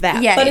shape of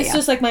that. Yeah, but it's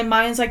just like, my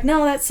mind's like,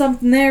 no, that's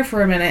something there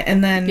for a minute.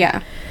 And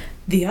then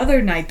the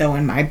other night, though,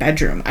 in my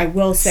bedroom, I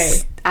will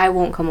say... I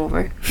won't come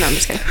over. No, I'm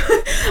just kidding.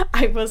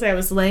 I will say, I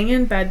was laying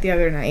in bed the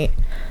other night,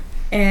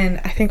 and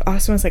I think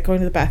Austin was, like, going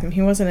to the bathroom.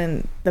 He wasn't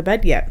in the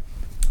bed yet.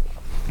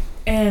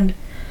 And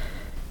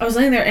I was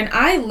laying there, and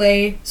I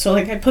lay... So,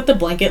 like, I put the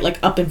blanket, like,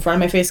 up in front of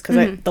my face,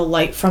 because the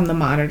light from the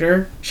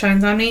monitor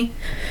shines on me.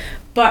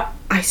 But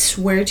I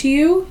swear to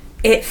you...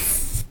 It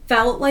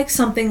felt like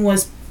something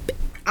was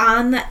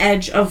on the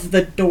edge of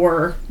the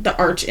door, the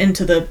arch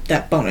into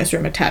that bonus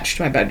room attached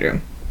to my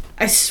bedroom.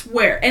 I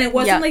swear. And it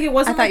wasn't like it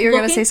wasn't. I thought like you were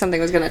looking. gonna say something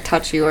was gonna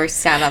touch you or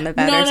sat on the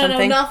bed or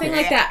something. No, nothing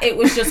like that. It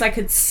was just I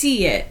could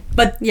see it.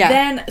 But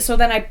then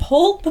I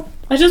pulled the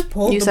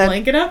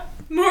blanket up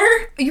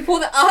more. You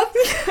pulled it up?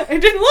 I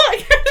didn't look.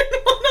 I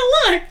didn't want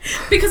to look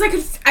because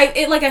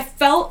I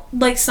felt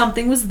like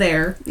something was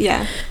there.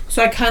 Yeah.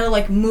 So I kind of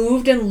like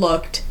moved and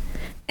looked,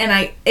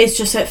 and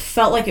it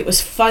felt like it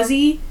was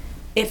fuzzy.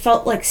 It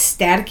felt like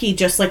staticky,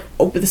 just like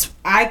this.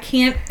 I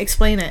can't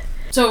explain it.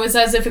 So it was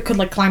as if it could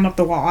like climb up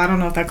the wall. I don't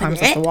know if that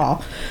climbs up the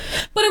wall,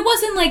 but it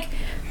wasn't like,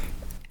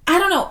 I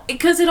don't know,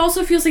 because it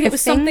also feels like it was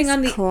something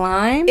on the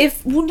climb. It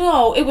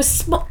was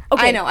small.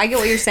 Okay. I know. I get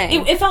what you're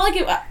saying. It felt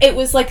like it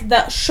was like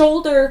the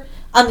shoulder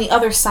on the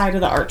other side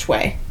of the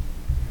archway.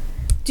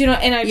 Do you know?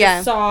 And I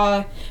just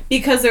saw,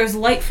 because there's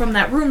light from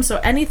that room, so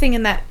anything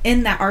in that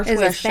archway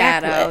is a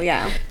shadow. Backlit.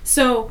 Yeah.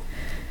 So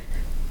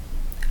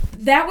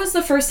that was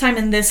the first time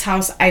in this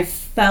house I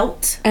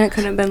felt. And it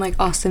could have been like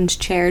Austin's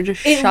chair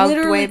just it shoved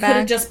literally way could back.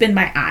 have just been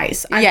my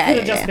eyes. I could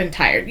have just been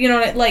tired. You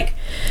know, like.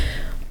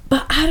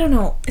 But I don't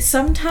know.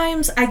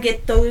 Sometimes I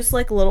get those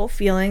like little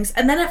feelings,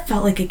 and then it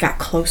felt like it got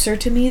closer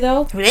to me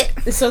though.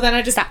 So then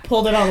I just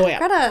pulled it all the way up.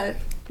 Greta,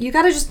 you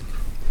gotta just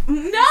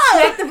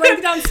take the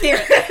blanket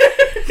downstairs.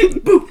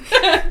 Boop.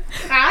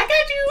 I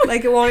got you.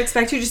 Like it won't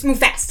expect you. Just move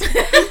fast.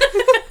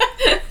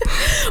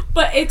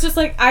 But it's just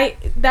like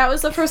that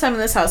was the first time in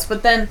this house.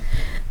 But then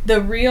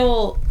the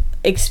real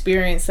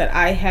experience that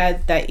I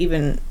had that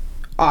even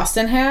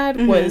Austin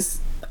had was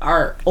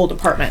our old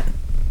apartment.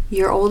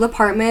 Your old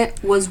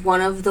apartment was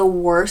one of the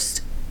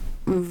worst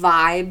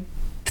vibe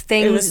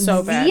things. It was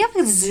so bad.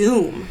 Via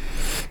Zoom.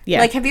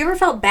 Yeah. Like, have you ever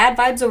felt bad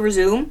vibes over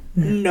Zoom?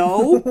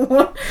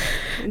 No.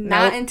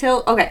 Not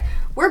until... Okay.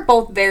 We're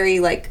both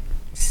very, like,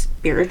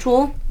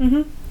 spiritual.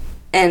 Mm-hmm.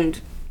 And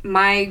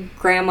my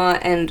grandma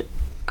and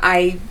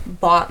I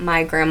bought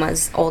my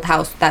grandma's old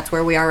house. That's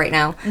where we are right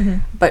now. Mm-hmm.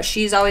 But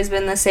she's always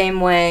been the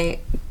same way.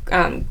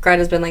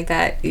 Greta's been like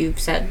that. You've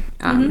said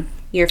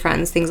your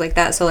friends, things like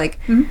that. So, like...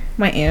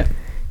 My aunt.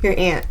 Your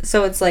aunt.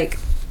 So it's like,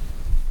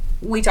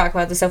 we talk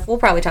about this stuff. We'll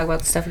probably talk about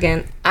this stuff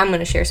again. I'm going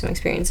to share some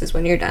experiences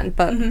when you're done.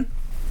 But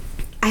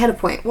I had a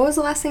point. What was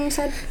the last thing you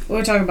said? We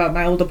were talking about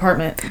my old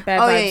apartment.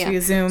 Bad vibes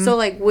via Zoom. So,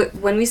 like,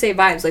 when we say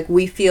vibes, like,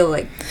 we feel,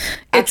 like,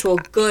 actual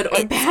good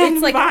or bad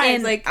it's like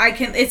vibes. Like,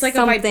 it's like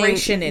a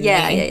vibration in me.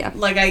 Yeah.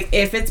 Like,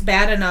 if it's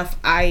bad enough,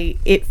 I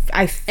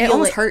feel it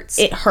almost hurts.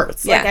 It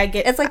hurts. Yeah. Like, I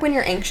get... It's like when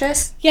you're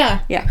anxious.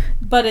 Yeah. Yeah.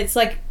 But it's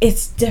like,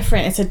 it's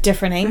different. It's a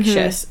different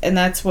anxious. And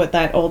that's what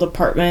that old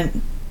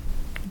apartment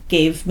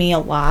gave me a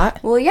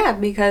lot. Well, yeah,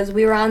 because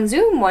we were on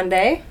Zoom one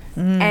day,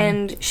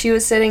 and she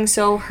was sitting,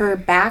 so her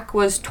back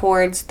was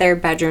towards their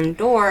bedroom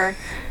door.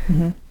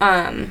 So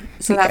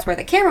that's where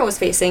the camera was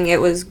facing.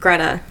 It was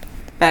Greta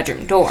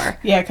bedroom door.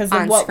 Yeah, because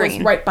what was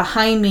right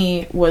behind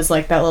me was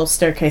like that little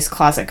staircase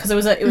closet, because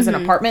it was an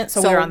apartment,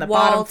 so we were on the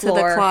bottom floor.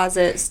 Wall to the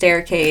closet,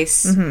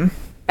 staircase,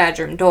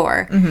 bedroom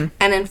door.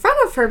 And in front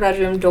of her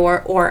bedroom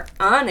door, or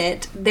on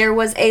it, there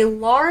was a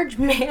large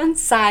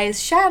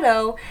man-sized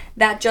shadow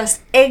that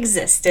just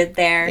existed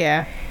there.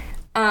 Yeah.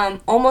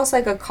 Almost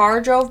like a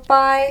car drove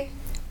by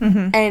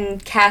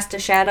and cast a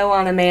shadow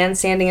on a man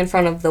standing in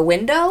front of the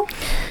window.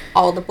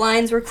 All the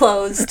blinds were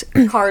closed.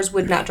 Cars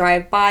would not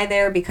drive by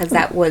there because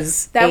that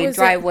was a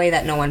driveway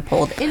that no one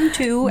pulled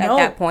into at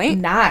that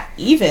point. Not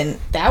even.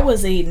 That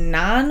was a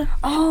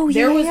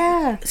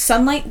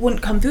sunlight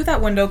wouldn't come through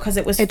that window because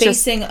it was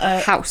facing a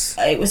house.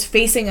 It was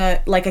facing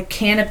a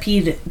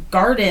canopied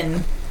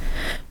garden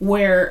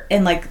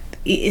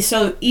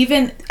so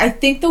even I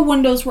think the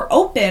windows were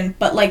open,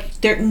 but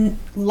like their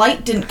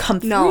light didn't come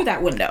through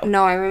that window.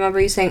 No, I remember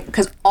you saying,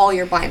 because all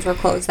your blinds were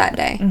closed that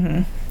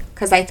day.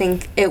 Because I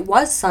think it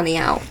was sunny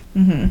out.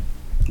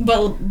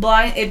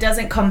 But it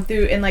doesn't come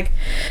through, and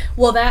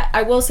that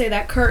I will say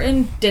that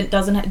curtain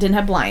didn't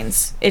have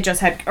blinds. It just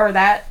had, or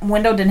that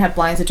window didn't have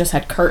blinds. It just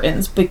had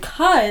curtains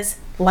because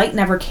light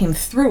never came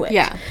through it.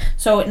 Yeah.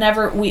 So it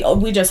never.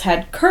 We just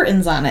had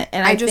curtains on it,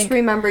 and I just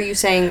remember you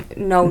saying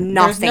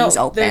nothing's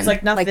open.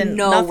 There's nothing.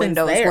 No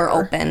windows there. were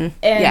open.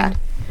 And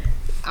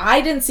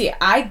I didn't see it.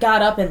 I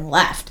got up and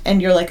left,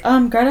 and you're like,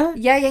 Greta?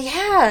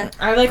 Yeah.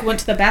 I went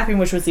to the bathroom,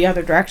 which was the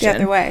other direction. The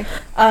other way.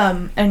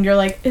 And you're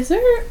like, is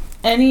there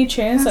any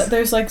chance that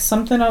there's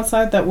something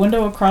outside that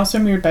window across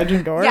from your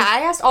bedroom door? Yeah, I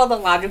asked all the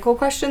logical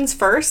questions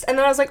first, and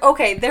then I was like,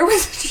 okay, there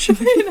was she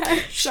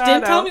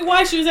didn't tell me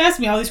why she was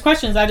asking me all these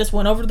questions. I just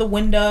went over to the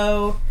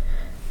window.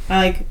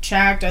 I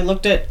checked. I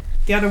looked at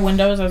the other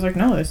windows. I was like,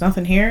 no, there's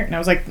nothing here. And I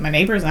was like, my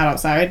neighbor's not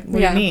outside. What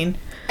do you mean?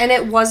 And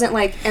it wasn't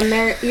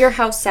your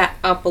house sat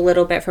up a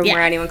little bit from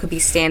where anyone could be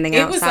standing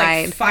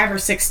outside. It was 5 or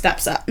 6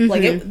 steps up.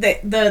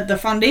 The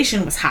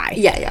foundation was high.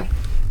 Yeah.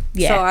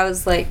 So I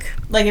was like...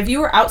 if you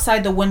were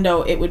outside the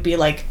window, it would be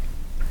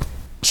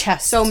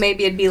chest. So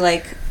maybe it'd be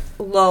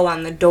low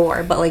on the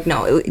door, but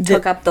no, it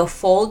took up the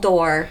full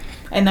door.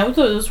 And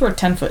those were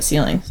 10-foot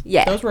ceilings.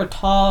 Yeah. Those were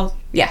tall.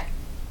 Yeah.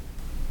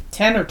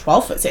 10 or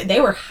 12 foot. They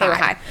were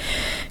high.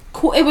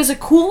 Cool. It was a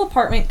cool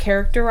apartment,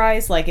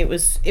 characterized it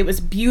was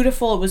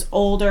beautiful. It was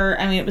older.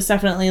 I mean, it was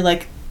definitely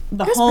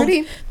That's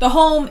pretty. The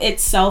home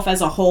itself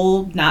as a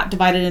whole, not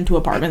divided into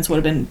apartments, would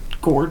have been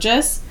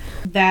gorgeous.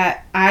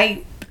 That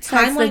I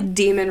That's the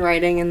demon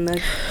writing in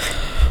the...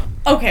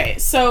 Okay,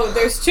 so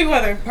there's two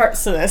other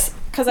parts to this.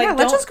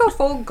 Let's just go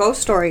full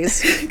ghost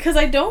stories. Because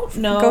I don't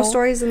know... Ghost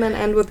stories and then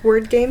end with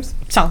word games?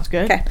 Sounds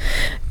good. Okay.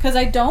 Because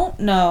I don't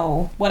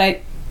know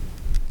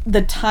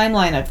the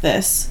timeline of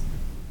this.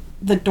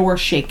 The door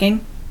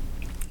shaking.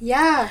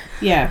 Yeah.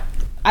 Yeah.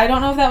 I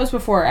don't know if that was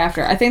before or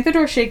after. I think the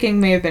door shaking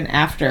may have been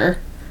after.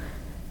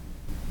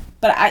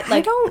 But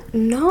I don't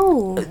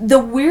know. The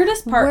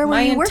weirdest part... Where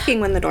were you working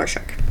when the door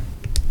shook?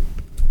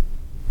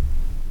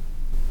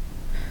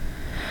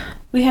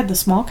 We had the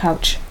small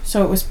couch,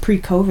 so it was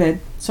pre-COVID.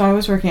 So I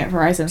was working at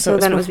Verizon, so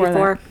it was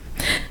before.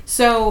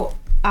 So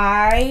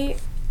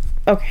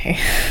okay.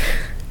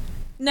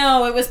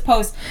 No, it was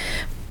post.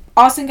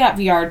 Austin got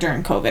VR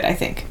during COVID, I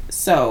think.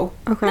 So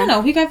okay.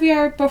 No, he got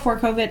VR before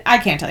COVID. I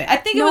can't tell you. I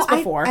think it was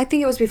before. I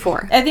think it was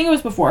before. I think it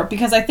was before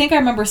because I think I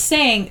remember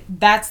saying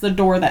that's the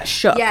door that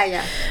shook.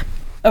 Yeah.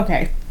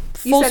 Okay.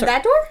 You said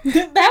that door?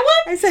 That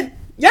one? I said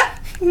yeah.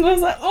 I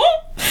was like, oh.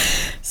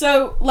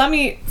 So let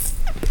me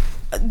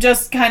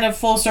just kind of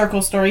full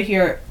circle story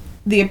here.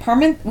 The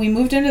apartment, we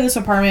moved into this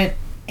apartment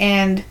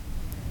and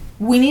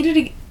we needed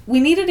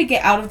to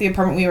get out of the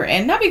apartment we were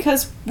in, not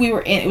because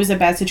it was a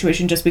bad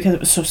situation, just because it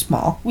was so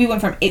small. We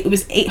went from it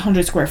was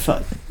 800 square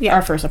foot. Yeah,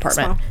 our first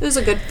apartment. Small. It was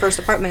a good first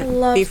apartment. I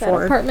love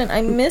that apartment.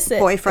 I miss it.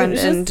 Boyfriend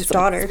and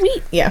daughter.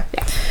 Sweet. Yeah.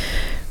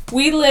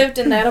 We lived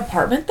in that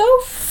apartment though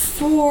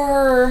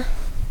for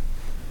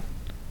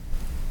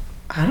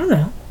I don't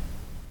know.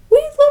 We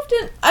lived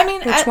in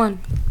which one?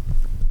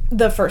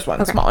 The first one,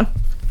 the small one.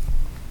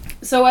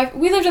 So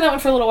we lived in that one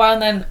for a little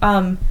while, and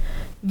then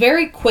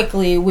very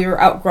quickly we were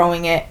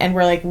outgrowing it, and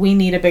we're like, we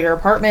need a bigger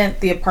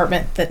apartment. The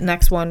apartment, that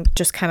next one,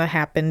 just kind of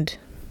happened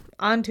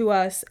onto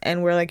us,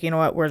 and we're like, you know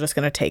what, we're just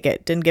going to take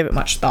it. Didn't give it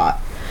much thought.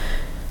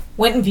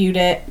 Went and viewed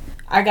it.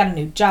 I got a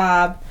new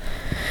job.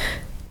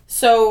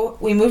 So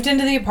we moved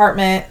into the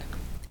apartment,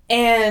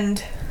 and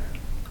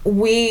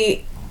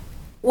when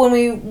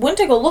we went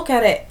to go look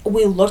at it,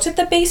 we looked at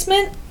the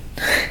basement.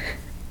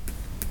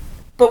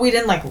 But we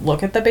didn't,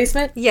 look at the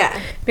basement. Yeah.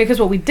 Because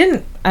what we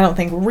didn't, I don't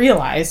think,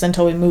 realize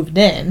until we moved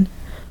in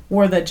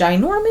were the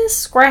ginormous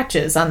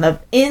scratches on the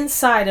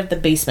inside of the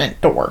basement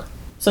door.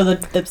 So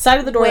the side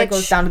of the door that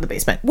goes down to the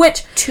basement.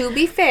 Which, to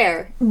be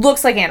fair,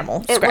 looks like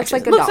animal scratches.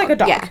 It looks like a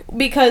dog. Yeah.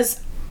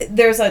 Because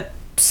there's a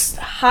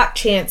hot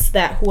chance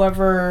that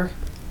whoever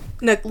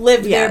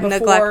lived there before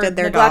neglected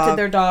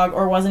their dog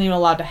or wasn't even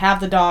allowed to have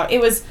the dog.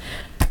 It was...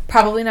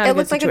 probably not a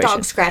good situation. It looked like a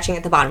dog scratching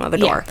at the bottom of a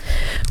door. Yeah.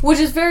 Which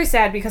is very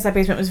sad because that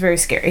basement was very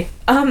scary.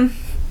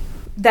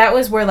 That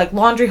was where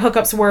laundry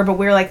hookups were, but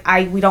we were like,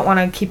 we don't want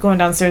to keep going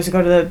downstairs to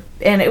go to the...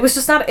 And it was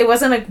just not... It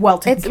wasn't a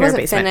well-taken care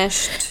basement.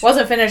 It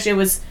wasn't finished. It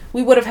was...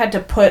 We would have had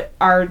to put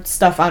our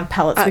stuff on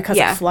pellets because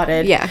it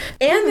flooded. Yeah.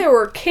 And there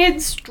were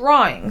kids'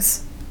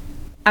 drawings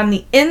on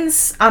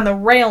the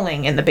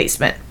railing in the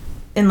basement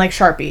in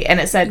Sharpie. And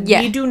it said,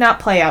 we do not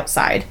play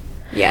outside.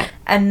 Yeah.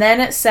 And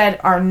then it said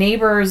our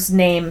neighbor's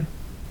name...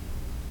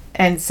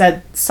 and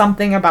said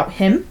something about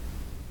him.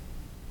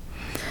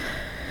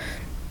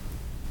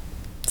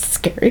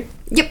 Scary.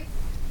 Yep.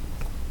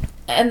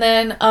 And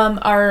then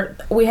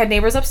we had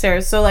neighbors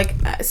upstairs. So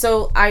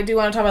I do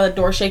want to talk about the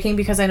door shaking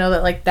because I know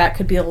that that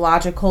could be a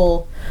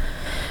logical.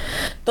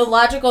 The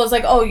logical is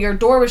oh, your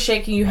door was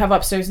shaking. You have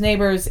upstairs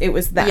neighbors. It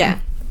was them. Yeah.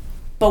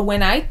 But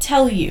when I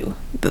tell you,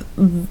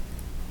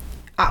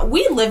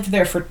 we lived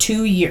there for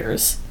 2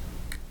 years,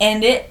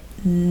 and it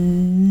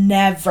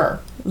never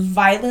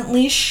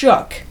violently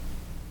shook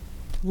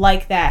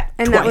like that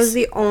and twice. That was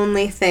the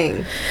only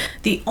thing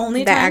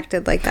that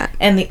acted like that,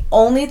 and the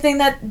only thing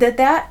that did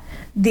that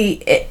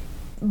they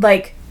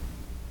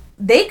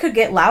could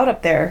get loud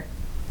up there,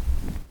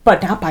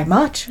 but not by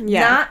much.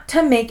 Not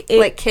to make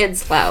it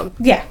kids loud.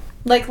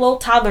 Little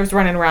toddlers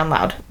running around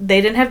loud.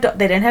 They didn't have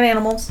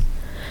animals.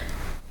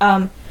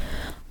 I'm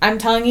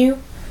telling you,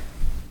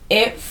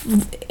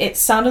 it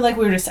sounded like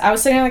I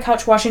was sitting on the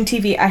couch watching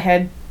TV. I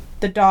had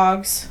the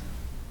dogs.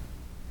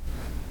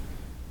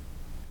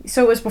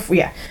 So it was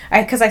before,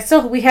 because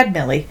we had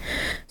Millie.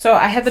 So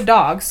I had the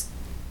dogs.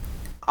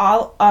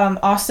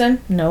 Austin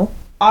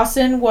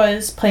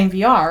was playing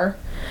VR.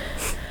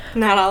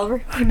 Not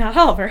Oliver.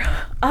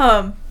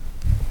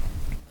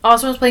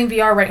 Austin was playing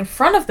VR right in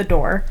front of the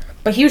door,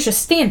 but he was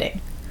just standing.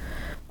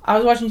 I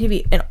was watching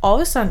TV, and all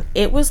of a sudden,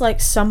 it was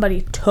like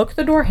somebody took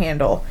the door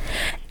handle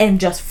and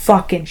just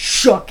fucking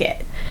shook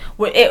it.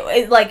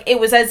 It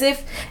was as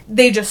if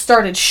they just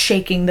started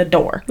shaking the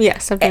door. Yeah,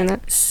 stop doing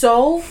that.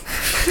 So...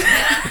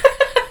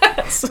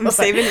 I'm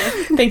saving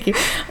you. Thank you.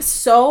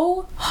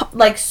 So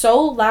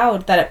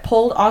loud that it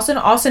pulled Austin.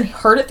 Austin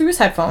heard it through his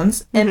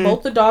headphones, and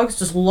both the dogs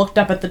just looked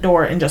up at the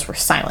door and just were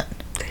silent.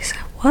 They said,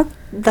 what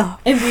the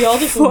And we all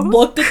just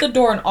looked at the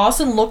door, and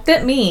Austin looked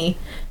at me,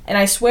 and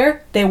I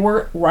swear they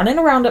were running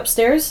around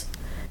upstairs.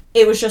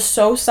 It was just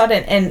so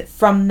sudden, and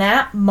from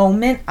that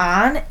moment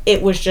on,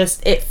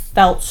 it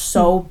felt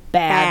so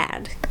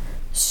bad.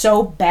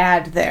 so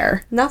bad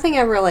there. Nothing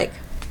ever, like,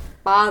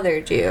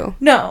 bothered you.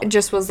 No. It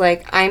just was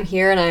like, I'm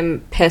here and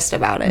I'm pissed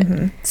about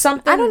it.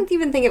 Something. I don't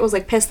even think it was,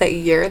 like, pissed that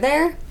you're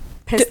there.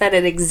 Pissed that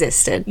it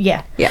existed.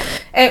 Yeah. Yeah.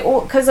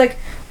 Because, like,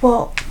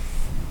 well,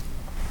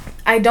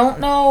 I don't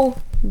know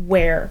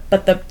where,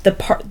 but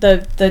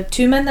the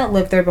two men that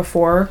lived there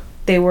before,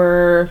 they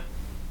were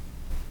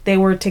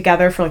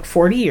together for like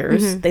 40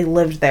 years. They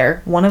lived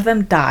there. One of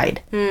them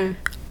died.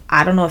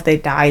 I don't know if they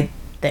died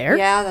there.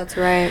 Yeah, that's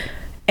right.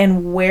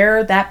 And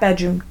where that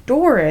bedroom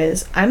door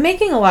is, I'm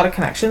making a lot of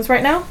connections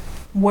right now.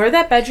 Where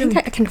that bedroom,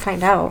 I can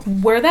find out.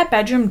 Where that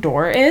bedroom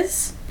door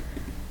is,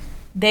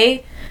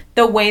 the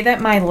way that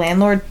my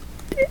landlord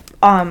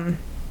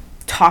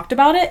talked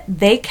about it,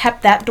 they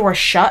kept that door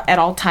shut at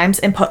all times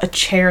and put a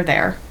chair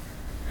there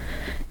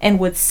and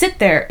would sit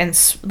there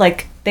and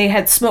like they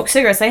had smoked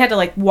cigarettes. They had to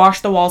like wash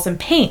the walls and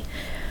paint,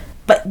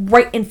 but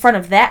right in front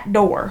of that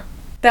door.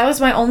 That was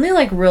my only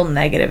like real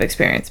negative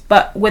experience.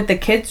 But with the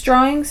kids'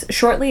 drawings,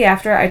 shortly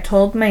after, I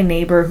told my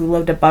neighbor who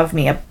lived above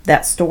me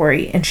that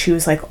story, and she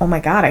was like, oh my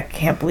god, I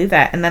can't believe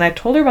that. And then I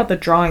told her about the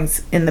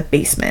drawings in the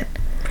basement.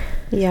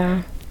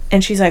 Yeah.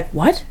 And she's like,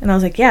 what? And I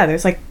was like, yeah,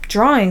 there's like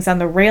drawings on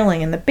the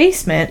railing in the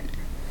basement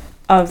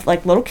of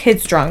like little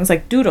kids' drawings,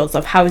 like doodles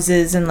of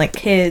houses and like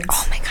kids.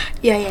 Oh my god.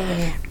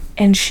 Yeah.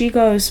 And she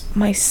goes,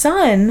 my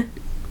son,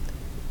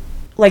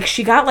 like,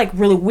 she got like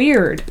really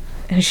weird.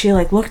 And she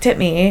like looked at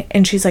me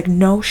and she's like,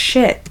 no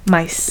shit.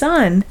 My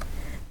son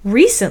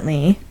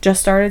recently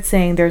just started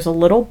saying there's a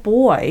little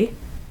boy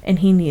and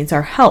he needs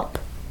our help.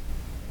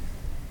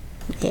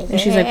 And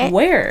she's like,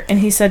 where? And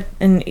he said,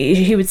 and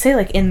he would say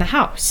like, in the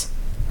house.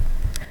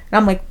 And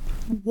I'm like,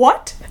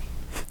 what?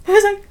 I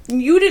was like,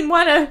 you didn't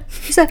want to.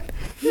 She said,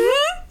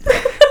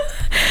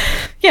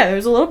 yeah, there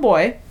was a little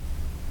boy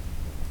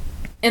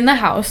in the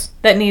house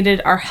that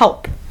needed our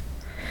help.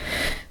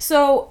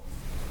 So,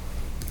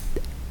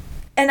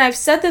 and I've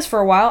said this for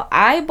a while,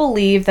 I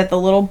believe that the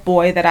little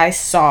boy that I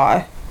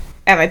saw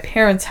at my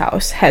parents'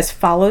 house has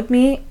followed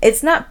me.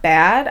 It's not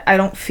bad. I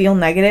don't feel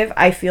negative.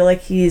 I feel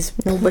like he's...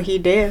 no, but he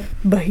did.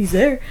 But he's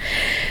there.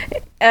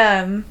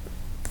 And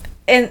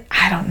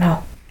I don't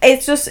know.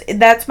 It's just,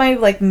 that's my,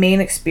 like, main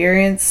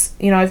experience.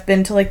 You know, I've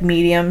been to, like,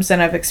 mediums and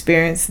I've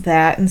experienced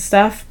that and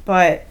stuff,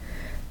 but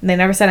they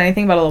never said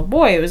anything about a little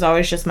boy. It was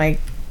always just my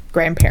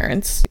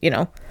grandparents, you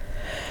know.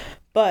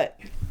 But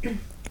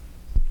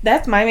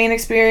that's my main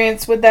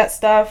experience with that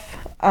stuff.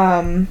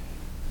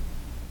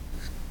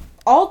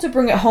 All to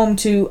bring it home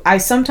to, I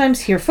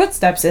sometimes hear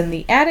footsteps in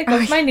the attic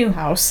of my new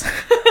house.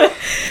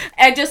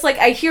 And just, like,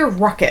 I hear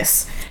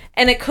ruckus.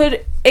 And it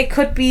could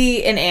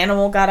be an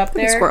animal got up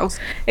there. Squirrels.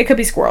 It could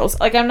be squirrels.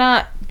 Like, I'm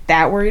not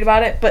that worried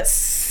about it, but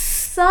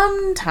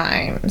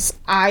sometimes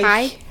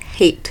I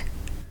hate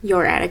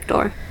your attic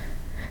door.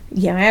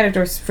 Yeah, my attic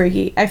door's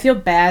freaky. I feel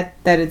bad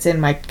that it's in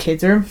my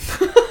kids' room.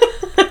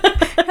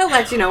 He'll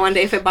let you know one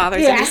day if it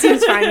bothers him. He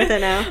seems fine with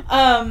it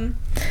now.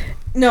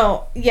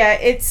 No, yeah,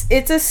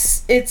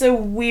 it's a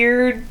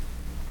weird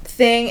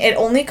thing. It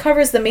only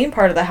covers the main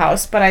part of the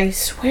house, but I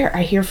swear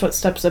I hear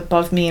footsteps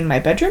above me in my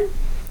bedroom.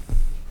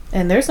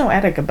 And there's no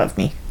attic above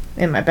me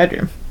in my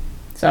bedroom.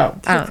 So,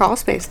 there's a crawl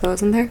space, though,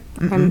 isn't there?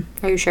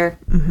 Are you sure?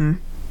 Mm-hmm.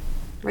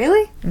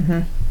 Really? Mm-hmm.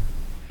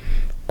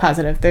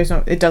 Positive.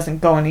 It doesn't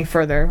go any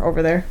further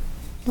over there.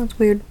 That's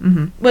weird.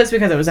 Mm-hmm. Well, it's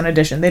because it was an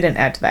addition. They didn't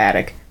add to the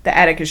attic. The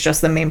attic is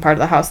just the main part of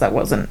the house that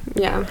wasn't.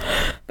 Yeah.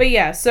 But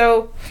yeah,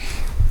 so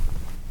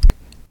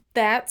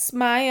that's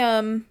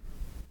my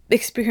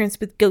experience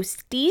with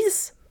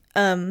ghosties.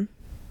 I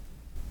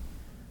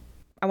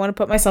want to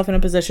put myself in a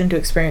position to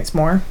experience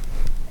more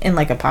in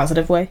like a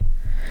positive way.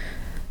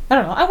 I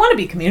don't know. I want to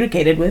be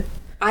communicated with.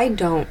 I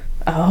don't.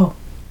 Oh.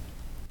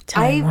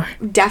 Tell me more.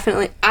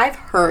 I've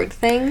heard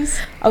things.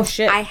 Oh,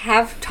 shit. I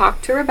have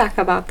talked to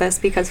Rebecca about this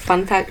because,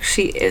 fun fact,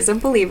 she is a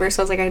believer,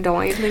 so I was like, I don't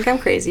want you to think I'm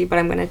crazy, but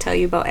I'm going to tell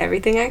you about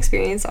everything I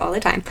experience all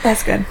the time.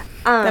 That's good.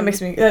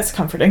 That's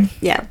comforting.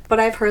 Yeah, but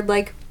I've heard,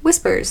 like,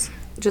 whispers.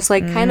 Just,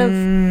 like, kind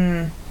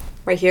of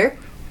right here.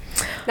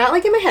 Not,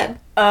 like, in my head.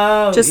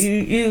 Oh, just,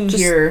 you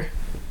hear...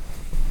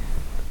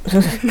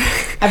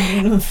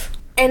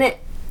 And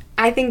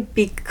I think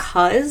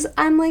because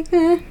I'm like,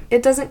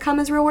 it doesn't come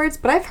as real words,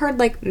 but I've heard,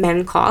 like,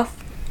 men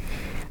cough.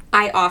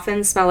 I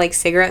often smell, like,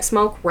 cigarette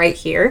smoke right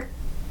here.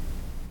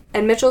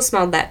 And Mitchell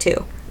smelled that,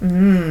 too.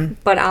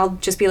 But I'll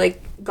just be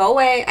like, go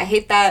away. I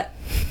hate that.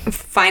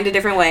 Find a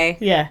different way.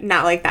 Yeah.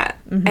 Not like that.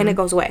 And it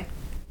goes away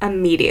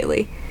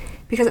immediately.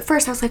 Because at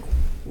first I was like,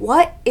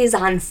 what is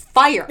on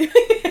fire?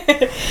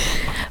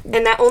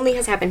 And that only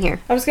has happened here.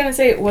 I was going to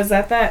say, was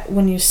that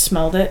when you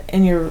smelled it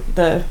in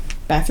the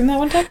bathroom that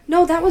one time?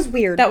 No, that was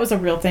weird. That was a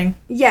real thing?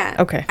 Yeah.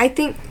 Okay. I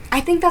think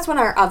that's when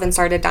our oven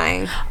started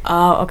dying.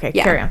 Oh, okay.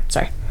 Yeah. Carry on.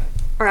 Sorry.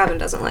 Our oven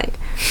doesn't like.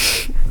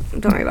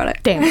 Don't worry about it.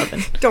 Damn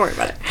oven. Don't worry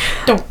about it.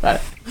 Don't worry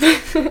about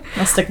it.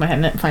 I'll stick my head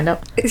in it and find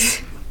out.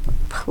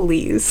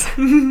 Please.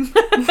 Woof,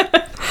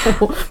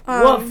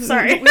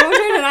 sorry. We won't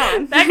turn it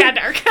on. That got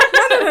dark.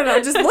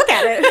 No. Just look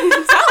at it.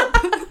 Stop.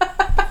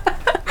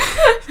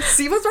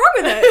 See what's wrong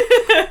with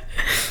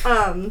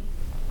it.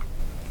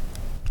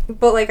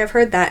 But, like, I've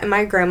heard that, and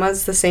my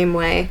grandma's the same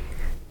way.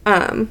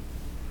 But,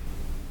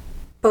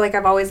 like,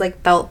 I've always,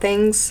 like, felt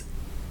things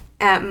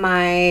at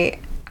my...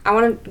 I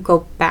want to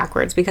go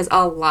backwards, because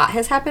a lot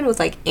has happened with,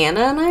 like, Anna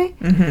and I.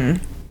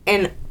 Mm-hmm.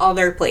 In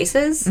other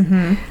places.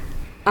 Mm-hmm.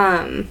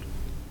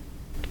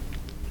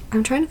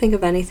 I'm trying to think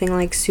of anything,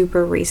 like,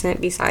 super recent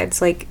besides,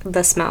 like,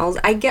 the smells.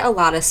 I get a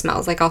lot of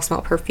smells. Like, I'll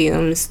smell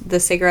perfumes. The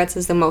cigarettes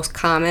is the most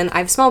common.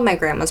 I've smelled my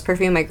grandma's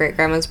perfume, my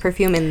great-grandma's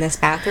perfume in this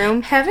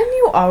bathroom.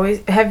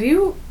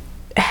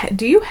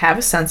 Do you have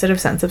a sensitive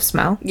sense of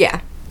smell?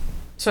 Yeah.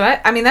 So,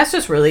 that's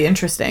just really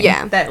interesting.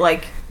 Yeah. That,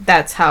 like,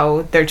 that's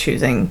how they're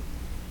choosing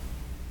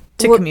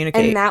to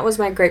communicate. And that was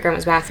my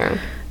great-grandma's bathroom.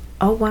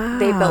 Oh, wow.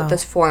 They built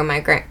this for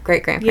my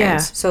great-grandparents. Yeah.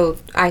 So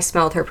I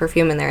smelled her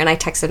perfume in there, and I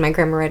texted my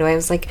grandma right away. I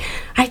was like,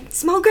 I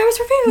smell grandma's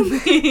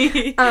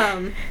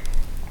perfume!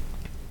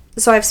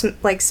 So I've,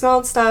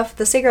 smelled stuff.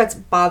 The cigarettes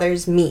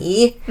bothers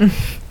me.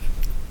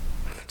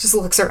 Just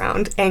looks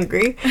around,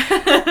 angry.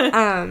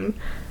 And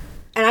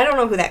I don't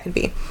know who that could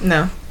be.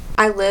 No.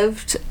 I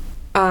lived,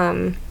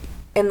 in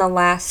the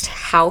last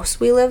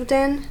house we lived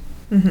in.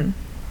 Mm-hmm.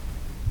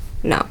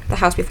 No, the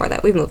house before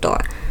that. We moved a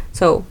lot.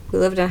 So we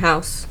lived in a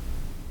house,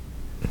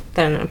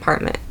 then an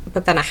apartment,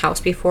 but then a house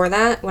before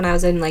that when I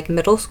was in, like,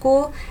 middle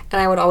school,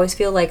 and I would always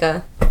feel like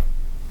that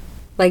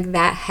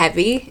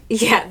heavy.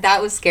 Yeah,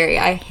 that was scary.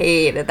 I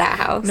hated that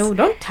house. No,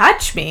 don't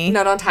touch me.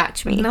 No, don't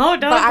touch me. No,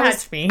 don't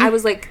touch me. I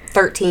was, like,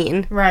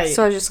 13. Right.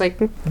 So I was just like...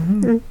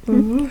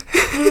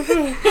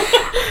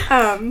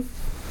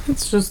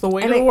 It's just the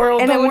way of the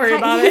world. Don't worry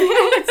about it.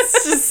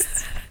 It's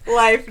just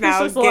life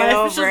now. It's just Get life.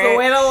 over It's just it. the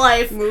way of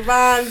life. Move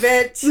on,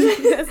 bitch.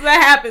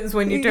 That happens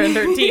when you turn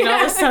 13. All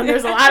of a sudden,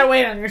 there's a lot of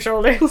weight on your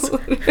shoulders.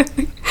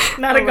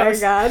 Not a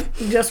ghost. Oh my God.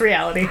 Just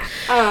reality.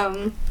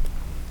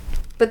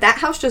 But that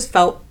house just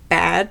felt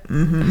bad.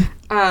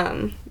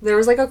 Mm-hmm. There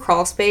was, like, a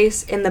crawl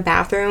space in the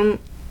bathroom.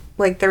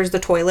 Like, there was the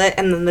toilet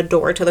and then the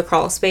door to the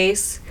crawl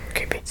space.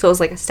 Creepy. So it was,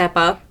 like, a step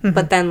up. Mm-hmm.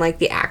 But then, like,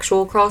 the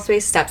actual crawl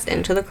space steps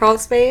into the crawl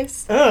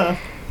space. Ugh.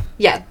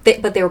 Yeah,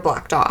 but they were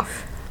blocked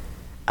off.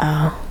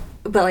 Oh.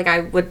 But, like,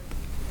 I would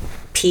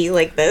pee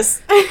like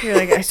this. You're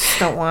like, I just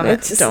don't want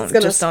it. Just don't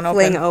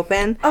fling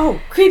open. Oh,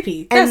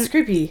 creepy. That's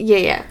creepy.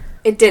 Yeah.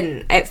 It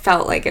didn't. It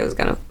felt like it was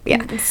gonna.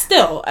 Yeah.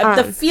 Still,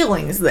 the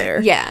feeling's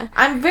there. Yeah.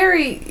 I'm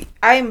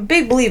a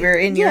big believer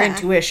in your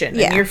intuition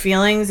and your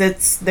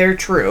feelings. They're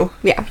true.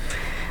 Yeah.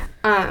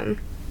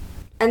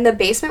 And the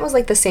basement was,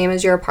 like, the same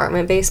as your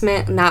apartment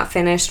basement, not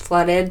finished,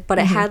 flooded, but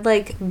it had,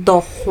 like, the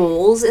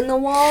holes in the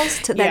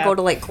walls that go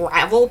to, like,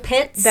 gravel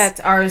pits.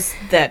 That's ours.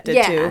 That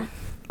did too.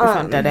 We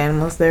found dead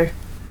animals there.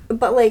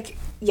 But, like,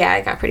 yeah,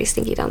 it got pretty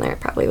stinky down there. It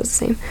probably was the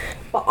same.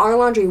 But our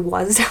laundry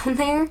was down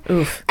there.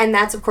 Oof. And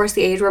that's, of course,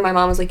 the age where my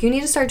mom was like, you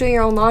need to start doing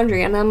your own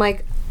laundry. And I'm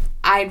like,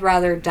 I'd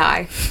rather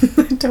die.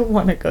 I don't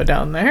want to go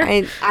down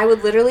there. I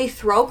would literally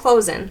throw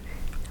clothes in,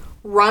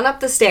 run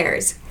up the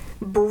stairs,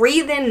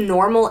 breathe in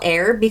normal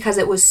air because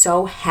it was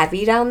so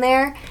heavy down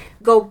there,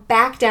 go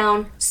back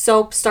down,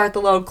 soap, start the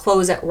load,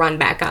 close it, run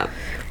back up.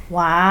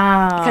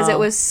 Wow. Because it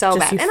was so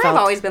bad. And I've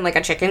always been, like,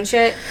 a chicken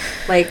shit.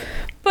 Like...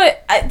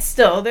 But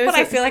still, there's... But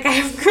I feel like I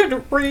have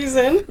good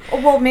reason.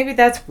 Well, maybe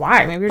that's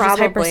why. Maybe you're just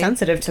Probably.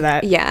 hypersensitive to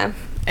that. Yeah.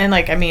 And,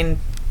 like, I mean...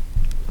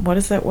 What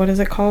is that? What is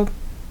it called?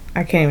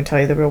 I can't even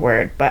tell you the real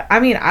word. But, I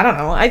mean, I don't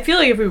know. I feel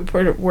like if we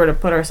were to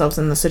put ourselves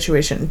in the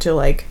situation to,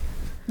 like...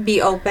 Be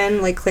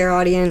open, like,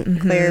 clairaudient,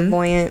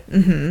 clairvoyant.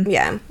 Mm-hmm.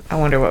 Yeah. I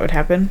wonder what would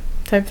happen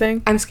type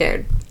thing. I'm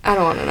scared. I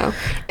don't want to know.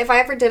 If I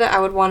ever did it, I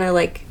would want to,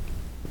 like,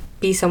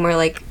 be somewhere,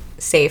 like,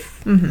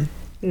 safe. Mm-hmm.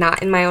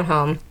 Not in my own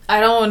home. I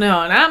don't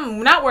know. And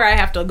I'm not where I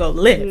have to go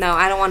live. No,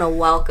 I don't want to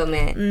welcome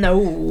it.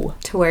 No.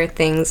 To where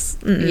things...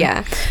 Mm-mm.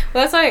 Yeah.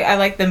 Well, that's why I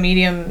like the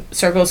medium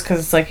circles, because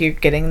it's like you're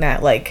getting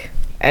that, like,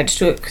 edge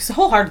to it. Because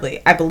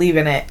wholeheartedly, I believe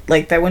in it.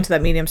 Like, I went to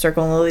that medium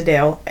circle in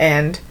Lilydale,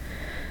 and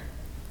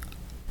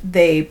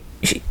the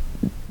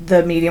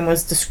medium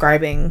was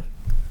describing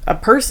a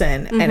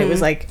person, and it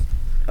was, like,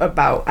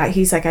 about...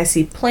 he's like, I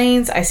see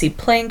planes, I see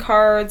playing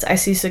cards, I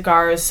see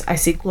cigars, I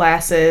see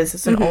glasses.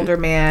 It's an older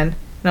man.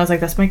 And I was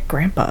like, that's my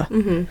grandpa.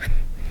 Mm-hmm.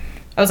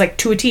 I was like,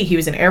 to a T. He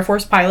was an Air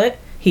Force pilot.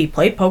 He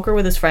played poker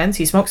with his friends.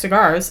 He smoked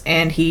cigars.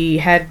 And he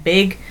had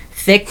big,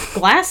 thick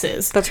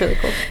glasses. That's really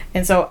cool.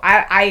 And so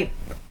I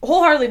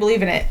wholeheartedly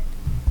believe in it.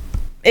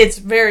 It's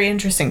very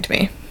interesting to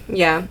me.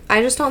 Yeah.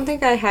 I just don't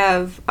think I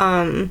have...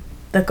 the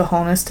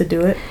cojones to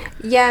do it.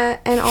 Yeah.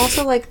 And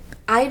also, like,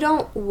 I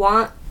don't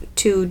want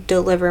to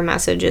deliver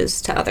messages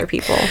to other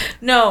people.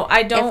 No,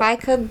 I don't. If I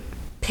could...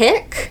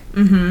 pick,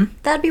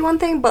 that'd be one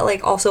thing, but,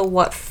 like, also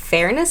what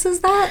fairness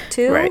is that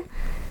too?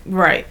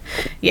 Right.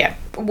 Yeah.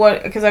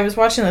 Because I was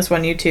watching this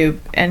one YouTube,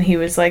 and he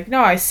was like, no,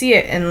 I see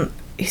it. And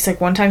he's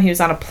like, one time he was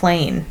on a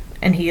plane,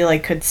 and he,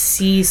 like, could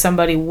see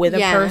somebody with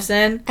a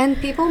person, and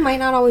people might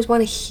not always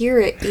want to hear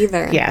it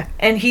either. Yeah.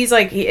 And he's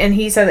like,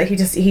 he said that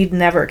he'd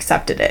never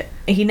accepted it.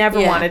 He never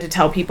wanted to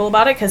tell people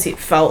about it because he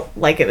felt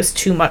like it was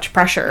too much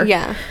pressure.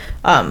 Yeah.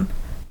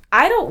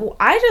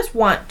 I just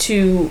want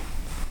to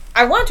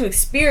I want to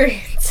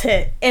experience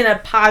it in a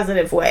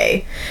positive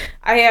way.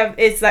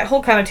 It's that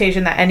whole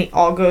connotation that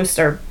all ghosts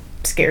are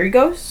scary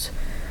ghosts.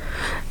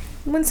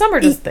 When some are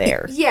just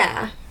there.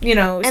 Yeah. You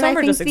know, and some I are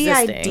think just the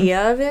existing.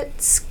 idea of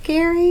it's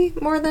scary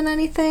more than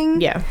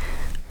anything. Yeah.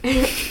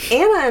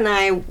 Anna and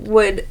I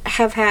would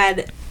have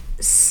had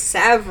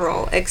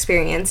several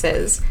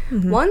experiences.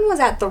 One was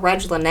at the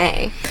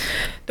Reglinay.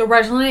 The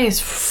Reglinay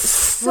is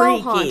freaky. So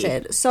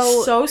haunted.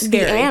 So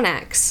scary. The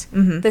annex,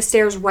 the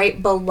stairs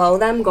right below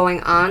them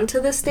going on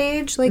to the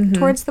stage, like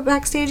towards the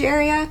backstage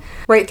area.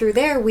 Right through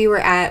there, we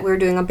were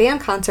doing a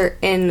band concert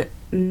in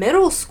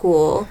middle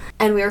school,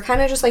 and we were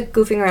kind of just like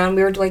goofing around.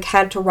 We were like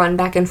had to run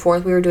back and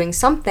forth. We were doing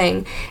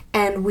something,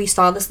 and we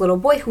saw this little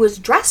boy who was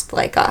dressed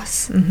like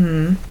us.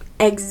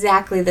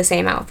 Exactly the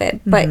same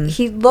outfit, but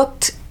he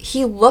looked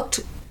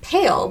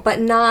pale, but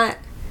not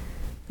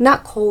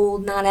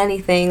cold, not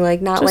anything,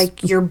 like not just,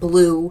 like you're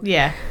blue.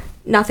 Yeah.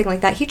 Nothing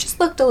like that. He just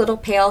looked a little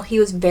pale. He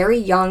was very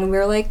young. We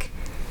were like,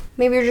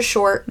 maybe you're just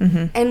short.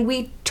 And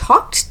we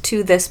talked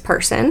to this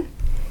person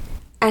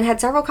and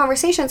had several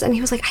conversations, and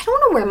he was like, I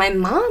don't know where my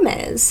mom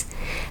is.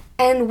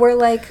 And we're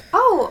like,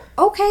 oh,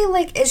 okay,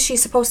 like, is she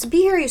supposed to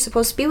be here? Are you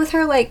supposed to be with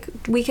her? Like,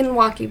 we can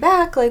walk you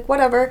back, like,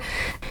 whatever.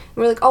 And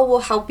we're like, oh,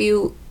 we'll help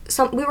you.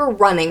 We were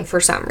running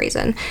for some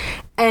reason.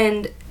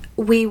 And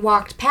we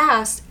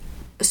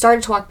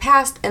started to walk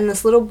past, and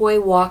this little boy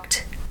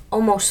walked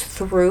almost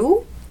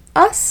through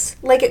us.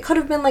 Like, it could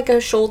have been like a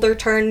shoulder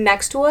turn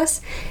next to us.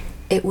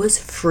 It was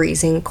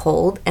freezing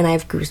cold, and I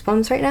have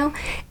goosebumps right now.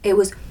 It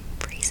was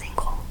freezing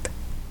cold.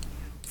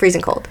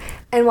 Freezing cold.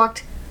 And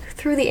walked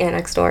through the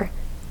annex door.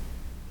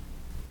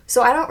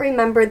 So I don't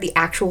remember the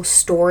actual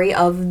story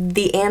of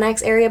the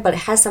annex area, but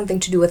it has something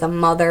to do with a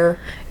mother.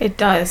 It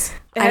does.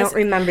 I don't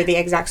remember the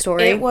exact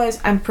story.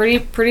 I'm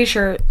pretty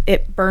sure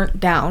it burnt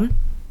down.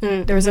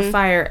 There was a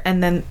fire,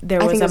 and then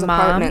there was a mom.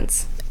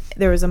 Apartments.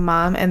 There was a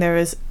mom, and there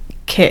was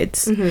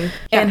kids.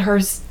 And her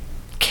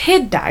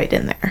kid died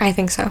in there. I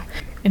think so.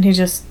 And he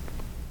just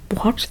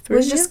walked through.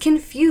 Was just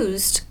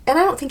confused. And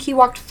I don't think he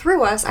walked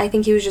through us. I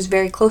think he was just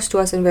very close to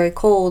us and very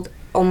cold,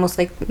 almost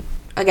like,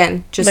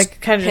 again, just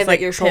like kind of just like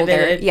your shoulder.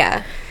 Pivoted.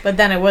 Yeah. But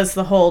then it was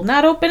the whole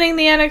not opening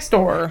the annex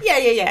door. Yeah.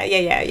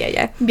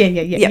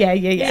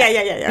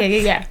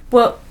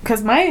 Well,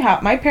 because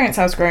my parents'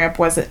 house growing up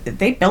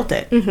they built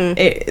it.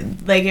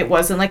 It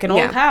wasn't like an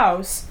old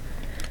house.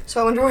 So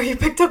I wonder where you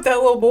picked up that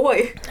little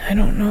boy. I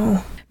don't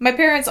know. My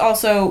parents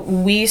also,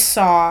 we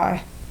saw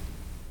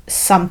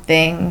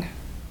something.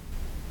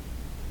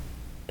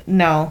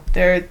 No,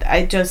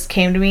 it just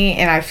came to me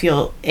and I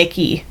feel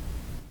icky.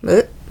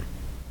 I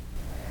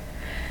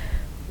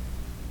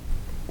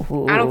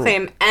don't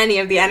claim any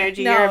of the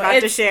energy you're about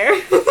to share.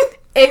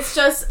 It's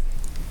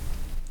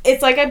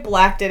like I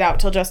blacked it out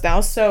till just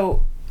now.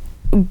 So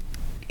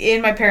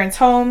in my parents'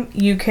 home,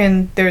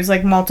 there's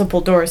like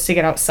multiple doors to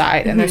get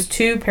outside, and there's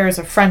 2 pairs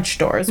of French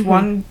doors.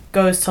 One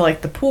goes to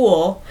like the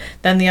pool,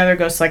 then the other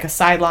goes to like a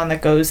side lawn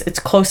it's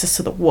closest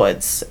to the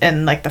woods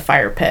and like the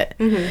fire pit.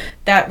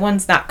 That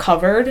one's not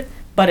covered,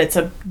 but it's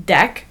a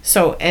deck,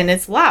 and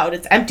it's loud.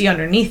 It's empty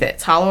underneath it.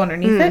 It's hollow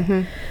underneath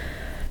it.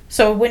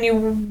 So when you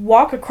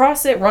run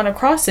across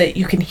it,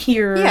 you can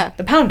hear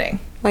the pounding.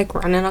 Like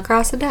running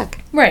across a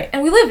deck. Right.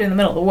 And we lived in the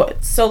middle of the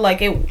woods. So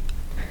like it...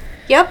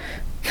 Yep.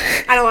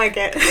 I don't like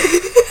it.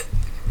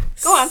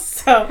 Go on.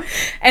 So,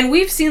 and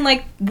we've seen,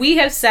 like, we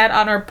have sat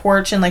on our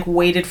porch and, like,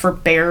 waited for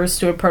bears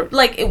to approach.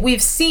 Like,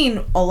 we've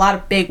seen a lot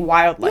of big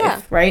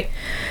wildlife, right?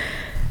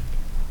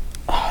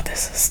 Oh,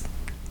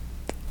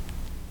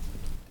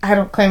 I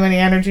don't claim any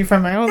energy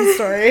from my own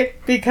story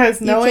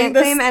because knowing you can't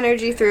claim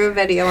energy through a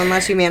video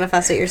unless you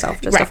manifest it yourself.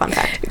 Just a fun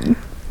fact.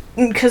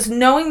 Because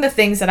knowing the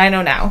things that I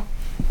know now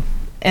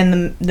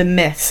and the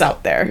myths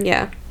out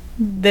there,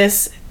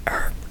 this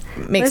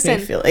makes me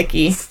feel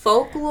icky.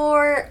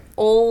 Folklore,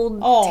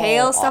 old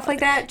tales, stuff like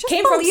that. Just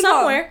came from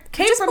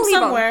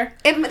somewhere.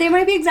 They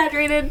might be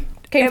exaggerated.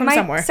 It might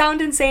somewhere.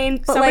 Sound insane.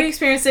 But somebody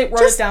experienced it,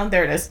 wrote it down.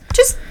 There it is.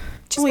 Just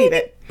believe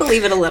it.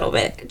 Believe it a little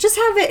bit. Just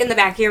have it in the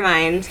back of your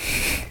mind.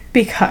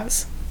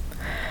 Because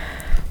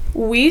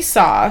we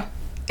saw.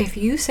 If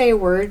you say a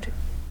word.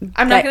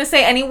 I'm not going to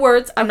say any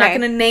words. I'm not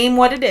going to name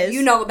what it is.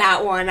 You know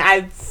that one.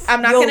 I'm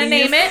not going to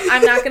name it.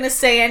 I'm not going to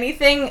say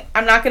anything.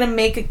 I'm not going to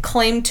make a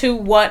claim to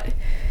what.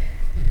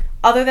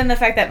 Other than the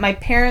fact that my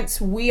parents,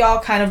 we all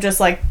kind of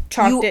just like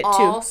chalked it to. You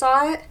all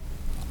saw it?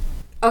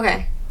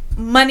 Okay.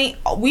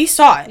 We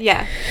saw it.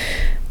 Yeah.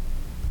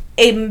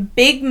 A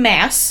big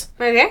mass.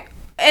 Okay.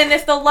 And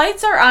if the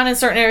lights are on in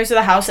certain areas of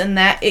the house and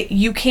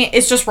you can't,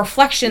 it's just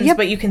reflections,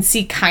 but you can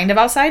see kind of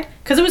outside.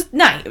 Because it was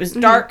night. It was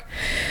dark.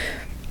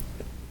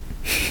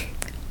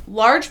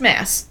 Large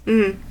mass.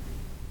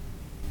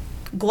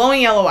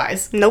 Glowing yellow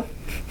eyes. Nope.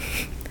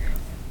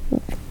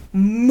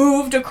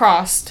 Moved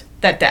across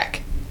that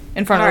deck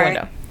in front of the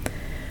window.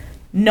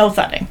 No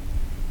thudding.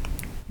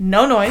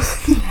 No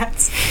noise.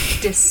 That's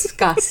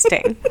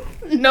disgusting.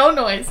 No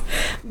noise.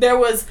 There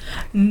was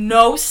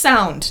no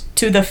sound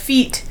to the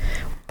feet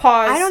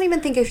Pause. I don't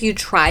even think if you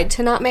tried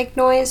to not make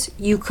noise,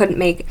 you couldn't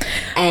make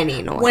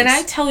any noise. When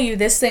I tell you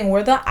this thing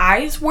where the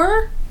eyes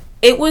were,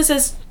 it was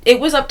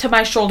up to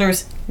my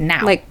shoulders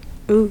now. Like,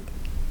 ooh.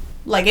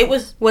 Like, it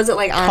was... Was it,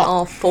 like, on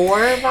all four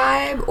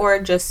vibe, or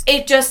just...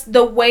 It just,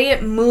 the way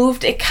it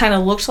moved, it kind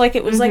of looked like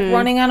it was, like,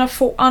 running on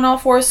all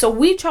fours, so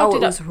we chalked it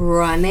up. Oh, it was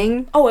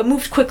running? Oh, it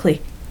moved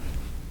quickly.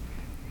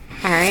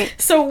 All right.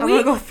 So I'm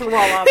gonna go throw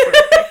all up for a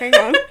second.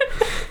 Hang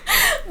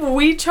on.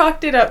 We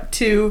chalked it up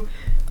to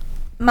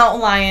mountain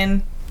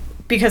lion,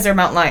 because they're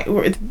mountain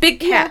lion. Big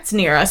cats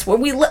near us, where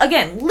we,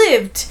 again,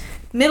 lived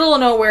middle of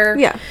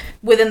nowhere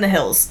within the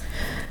hills.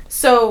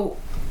 So...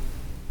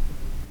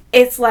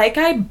 It's like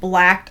I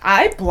blocked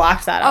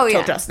that out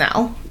till just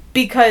now.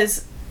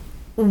 Because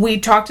we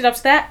chalked it up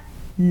to that,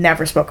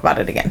 never spoke about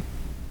it again.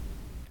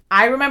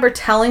 I remember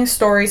telling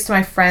stories to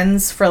my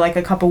friends for like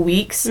a couple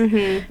weeks.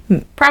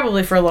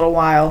 Probably for a little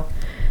while.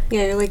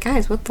 Yeah, you're like,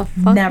 guys, what the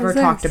fuck Never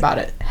talked about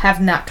it.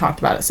 Have not talked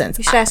about it since.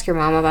 You should ask your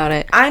mom about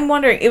it. I'm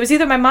wondering, it was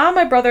either my mom,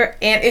 my brother,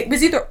 and it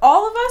was either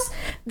all of us.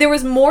 There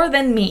was more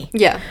than me.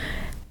 Yeah.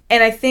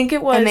 And I think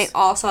it was... And they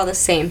all saw the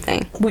same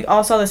thing. We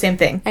all saw the same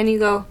thing. And you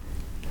go...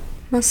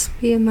 Must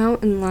be a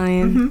mountain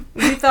lion.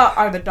 We thought,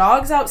 are the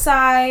dogs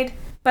outside?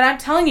 But I'm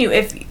telling you,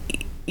 if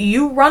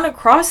you run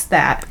across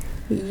that...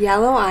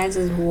 Yellow eyes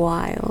is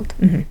wild.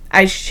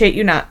 I shit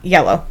you not.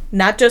 Yellow.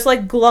 Not just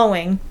like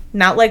glowing.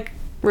 Not like...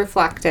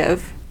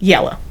 Reflective.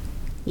 Yellow.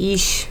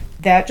 Yeesh.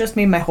 That just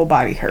made my whole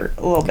body hurt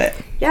a little bit.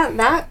 Yeah,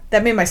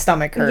 That made my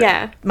stomach hurt.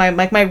 Yeah.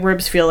 My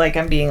ribs feel like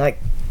I'm being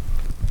like...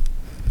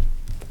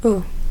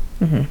 Ooh.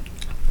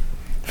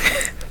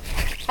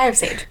 I have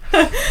sage.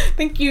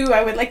 Thank you.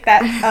 I would like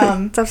that.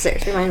 It's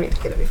upstairs. Remind me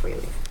to get it before you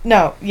leave.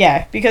 No,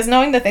 yeah. Because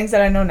knowing the things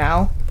that I know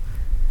now...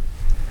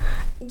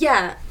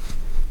 Yeah.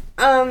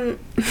 I'm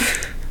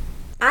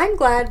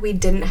glad we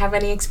didn't have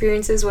any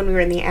experiences when we were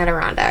in the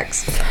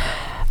Adirondacks.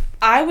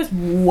 I was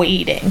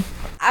waiting.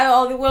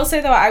 I will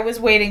say, though, I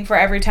was waiting for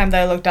every time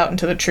that I looked out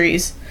into the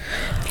trees.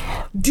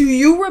 Do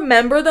you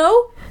remember,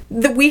 though,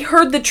 that we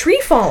heard the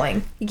tree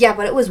falling? Yeah,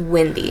 but it was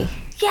windy.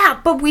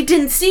 Yeah, but we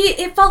didn't see it.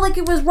 It felt like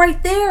it was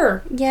right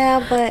there.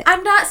 Yeah, but...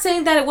 I'm not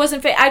saying that it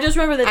wasn't fake. I just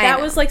remember that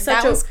was like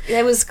such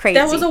That was crazy.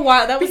 That was a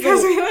while. That was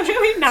because we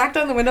literally knocked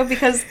on the window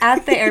because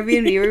at the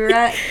Airbnb we were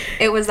at,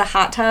 it was the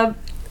hot tub,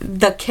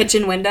 the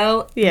kitchen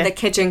window, the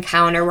kitchen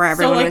counter where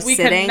everyone was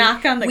sitting. We could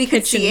knock on the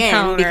kitchen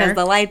counter because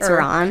the lights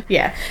were on.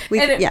 Yeah.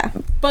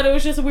 But it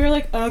was just, we were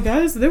like, oh,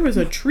 guys, there was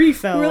a tree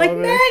fell We were like,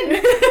 over.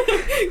 men!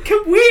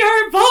 We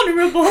are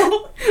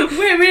vulnerable.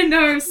 We're in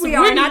our swimming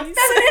We are not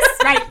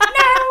feminists right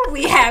now.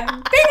 We have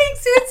bathing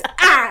suits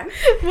on.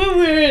 When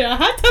we're in a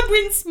hot tub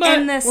wind smut,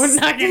 we're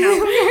knocking out.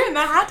 We're in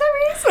the hot tub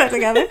wind smut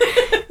together.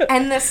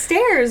 And the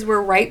stairs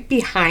were right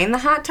behind the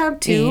hot tub,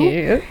 too.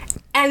 Yeah.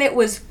 And it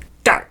was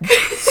dark.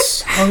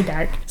 So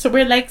dark. So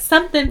we're like,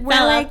 something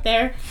fell out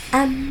there.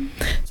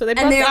 So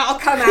they all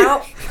come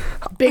out.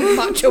 Big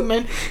macho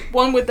men.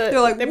 One with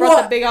the... They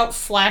brought the big out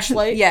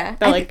flashlight. Yeah.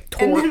 They're like,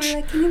 torch. And then we're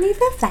like, can you leave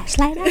the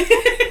flashlight on?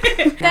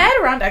 The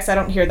Adirondacks, I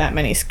don't hear that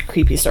many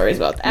creepy stories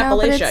about.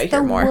 Appalachia, I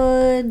hear more.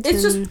 Woods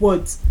it's just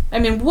woods. I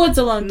mean, woods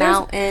alone.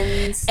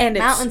 Mountains. And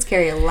mountains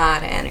carry a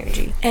lot of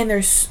energy. And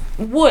there's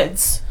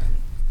woods.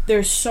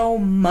 There's so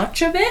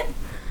much of it.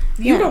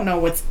 You don't know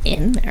what's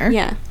in there.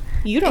 Yeah.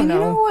 You don't know. You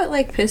know what,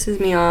 like, pisses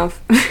me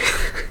off?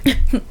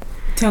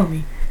 Tell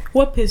me.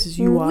 What pisses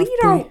you off? We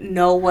don't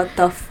know what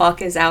the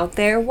fuck is out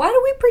there. Why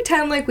do we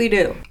pretend like we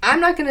do?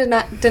 I'm not going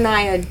to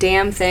deny a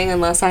damn thing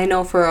unless I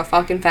know for a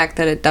fucking fact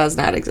that it does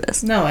not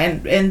exist. No,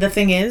 and the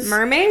thing is...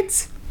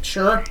 Mermaids?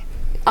 Sure.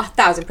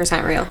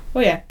 1,000% real.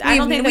 Well, yeah. I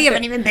don't think we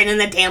haven't even been in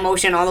the damn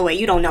ocean all the way.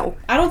 You don't know.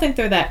 I don't think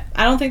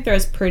they're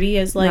as pretty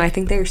as, like... No, I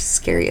think they're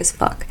scary as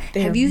fuck.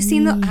 Have you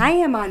seen the... I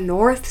am a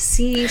North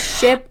Sea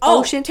ship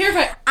ocean.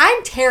 Terrified.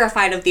 I'm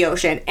terrified of the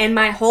ocean. And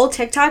my whole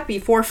TikTok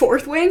before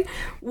Fourth Wing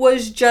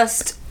was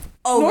just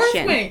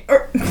ocean. North Wing.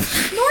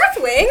 North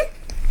Wing?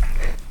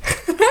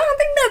 I don't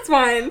think that's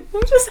mine.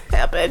 What just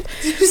happened?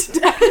 Just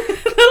a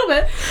little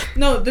bit.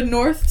 No, the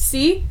North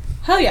Sea...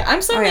 Hell yeah.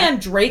 I'm suddenly on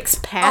Drake's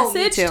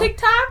Passage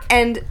TikTok.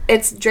 And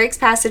it's Drake's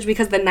Passage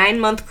because the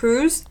 9-month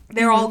cruise,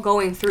 they're all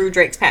going through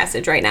Drake's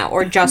Passage right now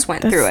or just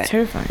went through it. That's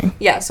terrifying.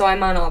 Yeah, so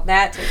I'm on all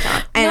that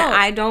TikTok. And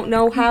I don't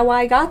know how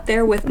I got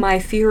there with my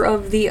fear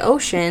of the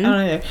ocean. I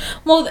don't either.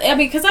 Well, I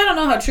mean, because I don't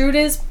know how true it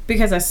is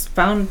because I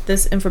found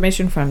this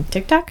information from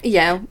TikTok.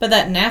 Yeah. But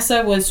that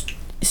NASA was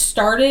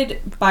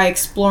started by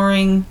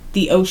exploring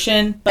the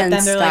ocean, but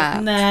then they're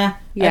like, nah.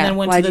 Yeah. And then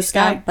went to the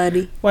sky. Stop,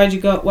 buddy? Why'd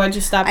you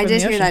stop? I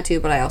did hear that too,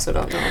 but I also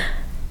don't know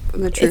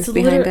the truth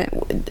behind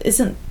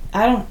it.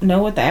 I don't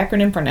know what the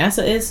acronym for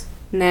NASA is.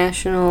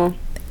 National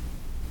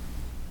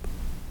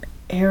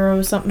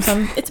Aero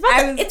something. It's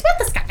about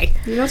the sky.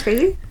 You know what's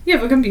crazy? You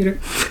have a computer.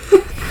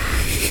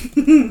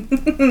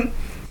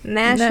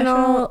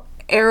 National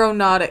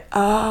Aeronautic.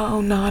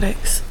 Oh,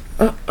 nautics.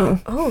 Oh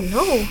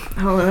no.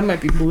 Oh, that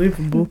might be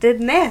believable.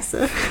 Did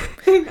NASA?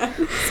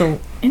 So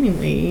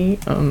anyway,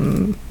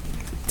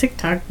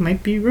 TikTok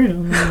might be right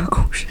on that.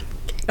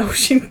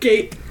 Ocean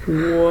Gate.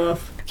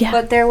 Woof. Yeah.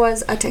 But there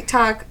was a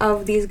TikTok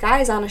of these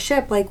guys on a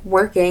ship, like,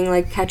 working,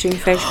 like, catching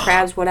fish,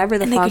 crabs, whatever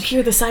the and fuck. they could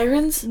hear the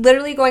sirens?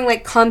 Literally going,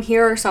 like, come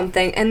here or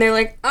something. And they're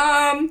like,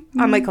 I'm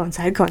like, go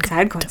inside, go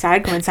inside, go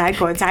inside, go inside,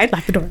 go inside.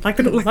 Lock the door, lock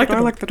the door, Lock the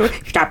door, lock the door.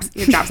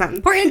 Your job's not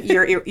important.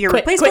 You're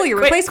replaceable, you're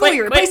replaceable,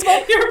 you're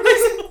replaceable. You're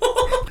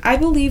replaceable. I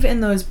believe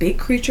in those big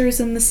creatures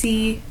in the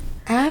sea.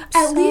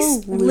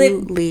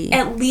 Absolutely.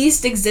 At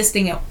least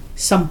existing at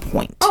some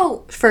point.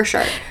 Oh, for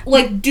sure.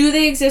 Like, do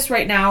they exist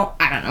right now?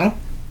 I don't know.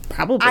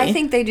 Probably. I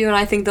think they do, and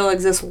I think they'll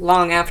exist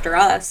long after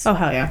us. Oh,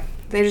 hell yeah.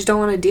 They just don't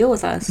want to deal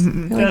with us.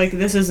 They're like,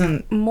 this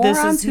isn't... Morons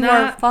this is who not...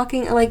 are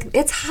fucking... Like,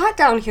 it's hot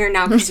down here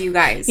now because you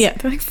guys. Yeah,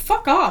 they're like,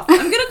 fuck off.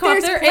 I'm gonna come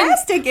up there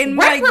plastic and in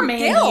my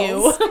reprimand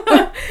gills. you.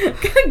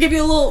 Gonna give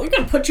you a little... We're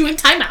gonna put you in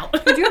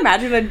timeout. Could you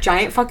imagine a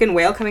giant fucking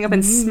whale coming up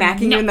and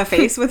smacking you in the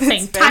face with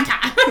its fin?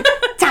 Ta-ta.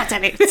 Ta-ta.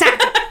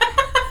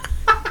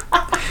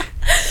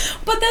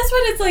 But that's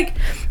what it's like...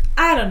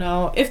 I don't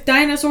know. If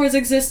dinosaurs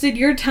existed,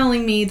 you're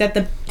telling me that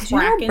the Did you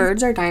know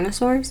birds are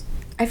dinosaurs?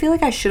 I feel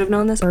like I should have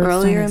known this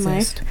earlier in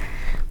life.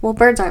 Well,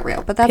 birds aren't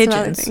real, but that's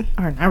another thing.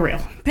 Are not real.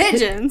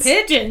 Pigeons.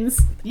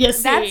 Pigeons. You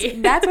see.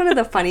 That's one of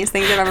the funniest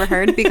things I've ever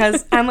heard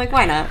because I'm like,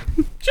 why not?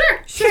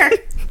 Sure.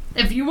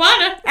 If you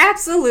wanna.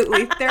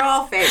 Absolutely. They're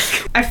all fake.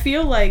 I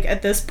feel like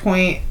at this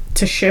point,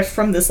 to shift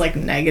from this like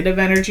negative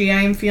energy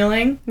I am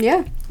feeling,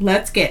 Yeah.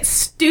 let's get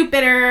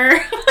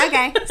stupider.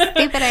 Okay.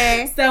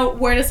 Stupider. So,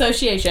 word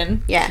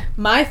association. Yeah.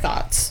 My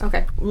thoughts.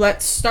 Okay.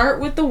 Let's start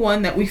with the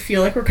one that we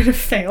feel like we're gonna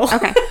fail.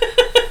 Okay.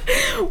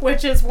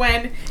 Which is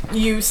when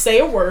you say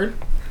a word,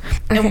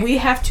 and we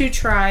have to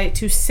try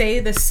to say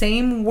the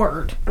same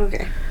word.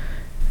 Okay.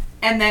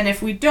 And then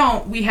if we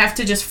don't, we have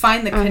to just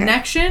find the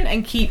connection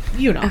and keep,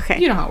 you know. Okay.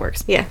 You know how it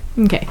works. Yeah.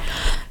 Okay.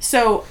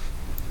 So...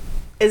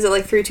 Is it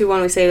like 3, 2,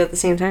 1? We say it at the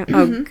same time?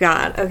 Mm-hmm. Oh,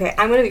 God. Okay.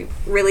 I'm going to be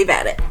really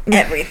bad at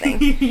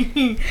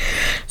everything.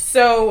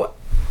 So,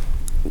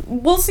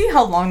 we'll see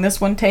how long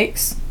this one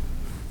takes.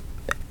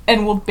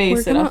 And we'll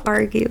base it We're off. going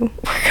to argue.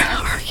 We're going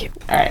to argue.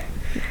 Alright.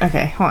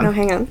 Okay, hold on. No,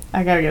 hang on.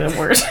 I gotta get a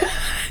word.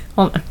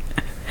 Hold on.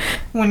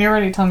 When you're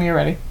ready, tell me you're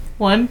ready.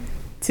 1,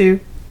 2,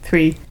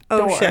 3.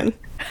 Ocean.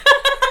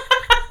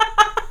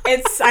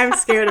 I'm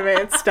scared of it.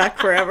 It's stuck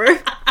forever.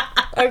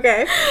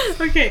 Okay.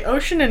 Okay,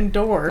 ocean and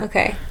door.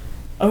 Okay.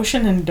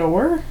 Ocean and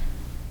door?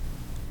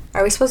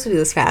 Are we supposed to do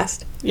this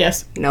fast?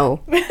 Yes.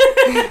 No.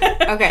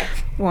 Okay.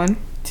 1,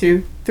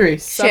 2, 3.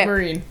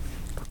 Submarine.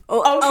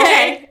 Oh,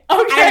 Okay.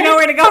 I know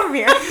where to go from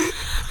here.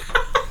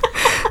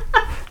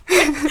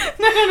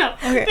 No.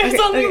 Okay, There's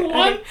only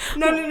one.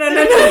 No.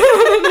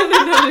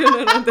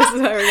 This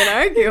is how we're gonna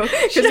argue.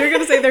 Because you're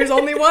gonna say there's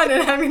only one,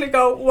 and I'm gonna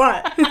go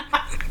what?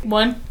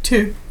 1,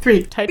 2,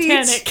 3.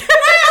 Titanic. Beach.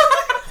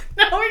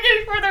 No, we're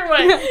getting further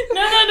away.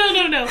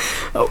 No.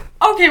 Oh,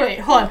 okay, wait,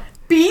 hold on.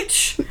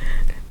 Beach.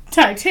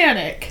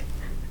 Titanic.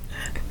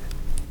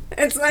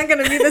 It's not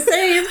gonna be the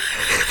same.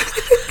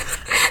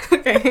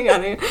 Okay, hang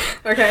on.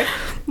 Okay.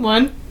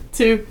 1,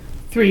 2,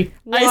 3.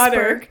 Water.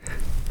 Iceberg.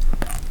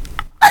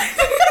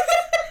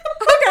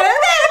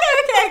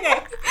 Okay.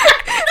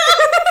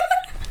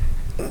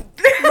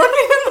 Look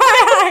into my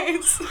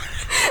eyes.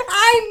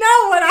 I know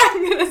what I'm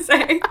gonna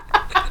say.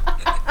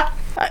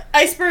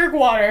 Iceberg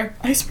water.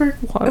 Iceberg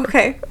water.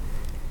 Okay.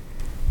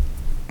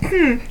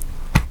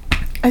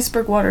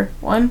 Iceberg water.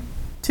 1,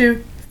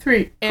 2,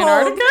 3.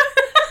 Antarctica.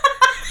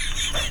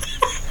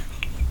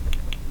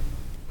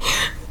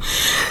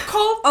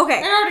 Cold.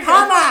 Okay. Antarctica.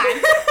 Come on.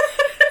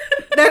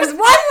 There's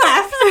one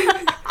left.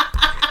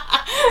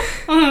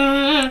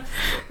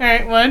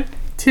 Alright, 1,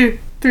 2,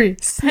 3.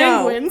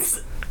 Snow.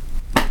 Penguins.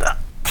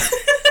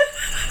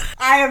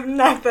 I have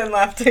nothing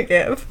left to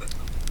give.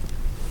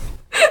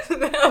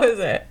 That was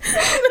it.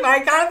 My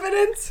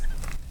confidence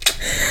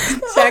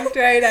checked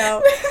right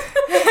out.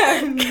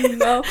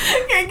 No.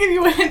 Can't give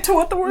you a hint to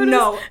what the word is.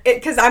 No,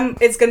 because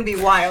it's gonna be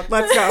wild.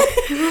 Let's go.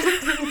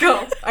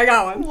 Go. I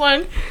got one.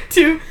 1,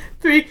 2,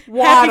 3.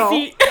 Waddle. Happy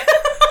feet.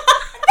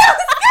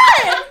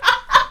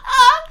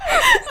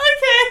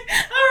 Okay.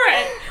 All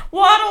right.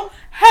 Waddle.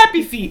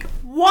 Happy feet.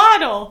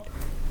 Waddle.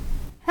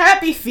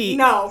 Happy feet.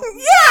 No.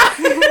 Yeah.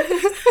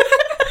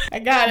 I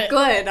got it.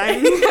 Good.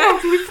 I'm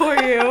happy for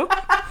you.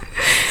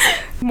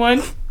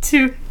 1,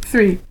 2,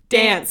 3.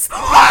 Dance. All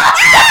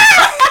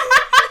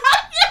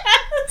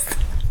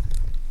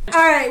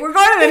right, we're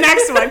going to the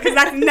next one because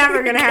that's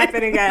never gonna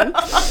happen again.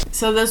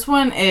 So this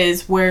one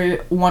is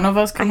where one of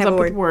us comes up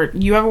with a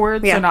word. You have a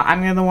word, Yeah. so now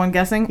I'm the one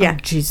guessing? Yeah. Oh,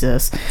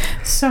 Jesus.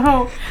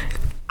 So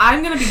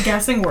I'm going to be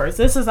guessing words.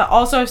 This is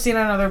also I've seen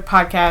on other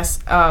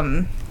podcasts.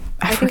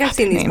 I think I've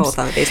seen these both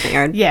on the basement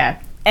yard. Yeah.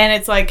 And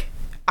it's like,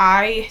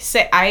 I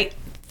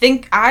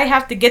think I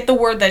have to get the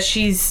word that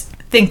she's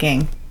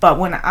thinking. But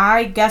when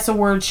I guess a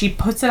word, she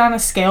puts it on a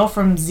scale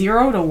from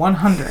 0 to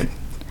 100.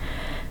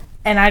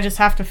 And I just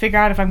have to figure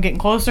out if I'm getting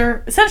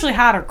closer. Essentially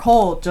hot or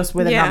cold, just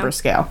with a number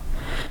scale.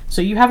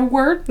 So you have a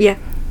word? Yeah.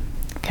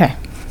 Okay.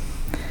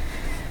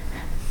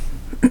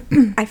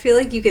 I feel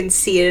like you can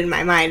see it in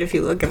my mind if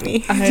you look at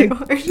me.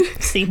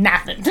 See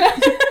nothing.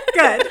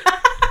 Good.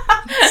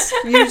 That's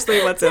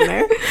usually what's in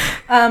there.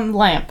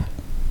 Lamp.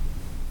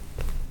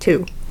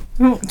 2.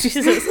 Oh,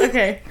 Jesus.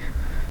 Okay.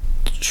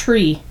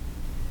 Tree.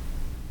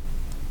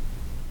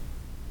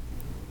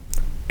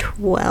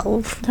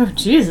 12. Oh,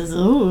 Jesus.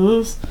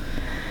 Ooh.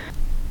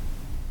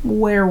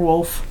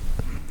 Werewolf.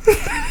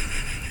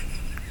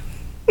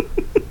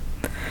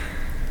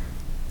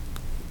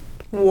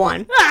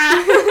 One.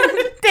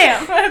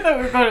 Damn, I thought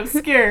we were going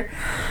obscure.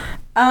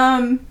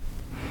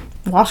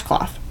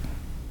 Washcloth.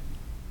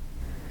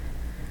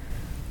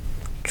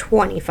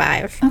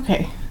 25.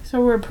 Okay, so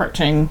we're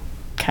approaching,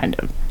 kind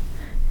of.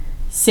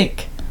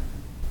 Sink.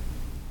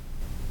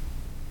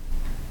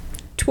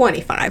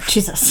 25.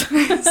 Jesus.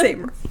 Same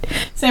room.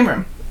 Same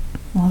room.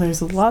 Well,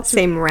 there's lots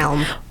Same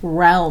realm. of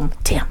realm.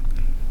 Damn.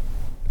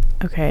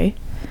 Okay.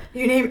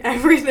 You name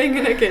everything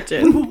in a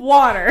kitchen.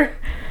 Water.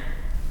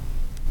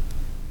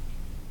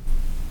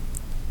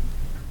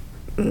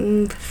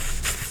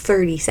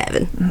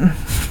 37.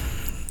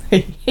 I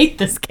hate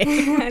this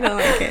game. I don't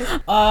like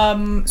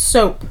it.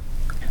 Soap.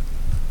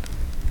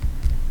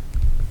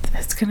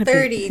 That's gonna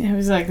 30. be. I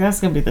was like, that's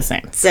gonna be the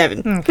same.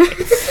 7. Okay.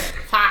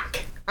 Fuck.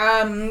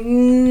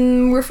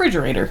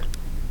 Refrigerator.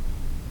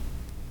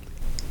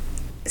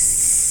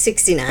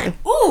 69.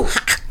 Ooh.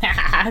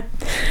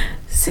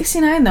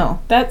 69 though.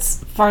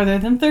 That's farther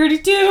than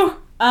 32.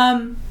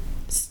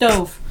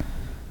 Stove.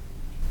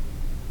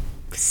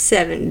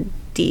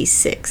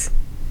 76.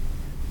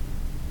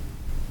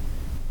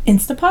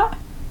 Instapot?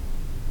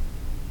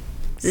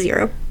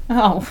 0.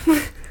 Oh.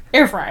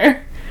 Air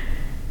fryer.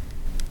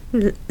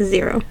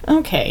 0.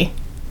 Okay.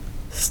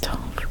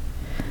 Stove. I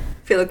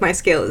feel like my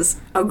scale is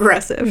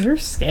aggressive. Your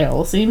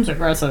scale seems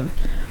aggressive.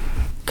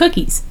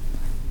 Cookies.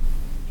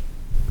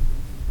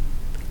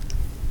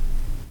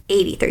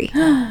 83.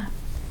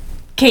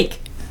 Cake.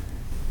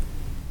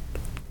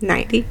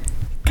 90.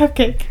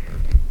 Cupcake.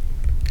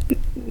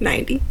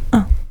 90.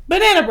 Oh.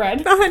 Banana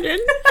bread. 100.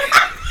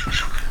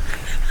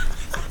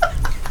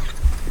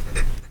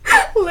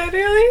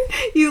 Literally,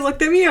 you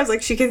looked at me. I was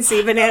like, she can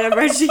see banana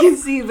bread. She can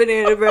see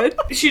banana bread.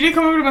 She did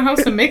come over to my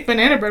house to make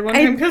banana bread one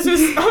time because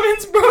his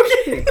oven's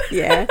broken.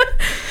 Yeah.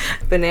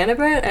 Banana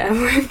bread? Oh,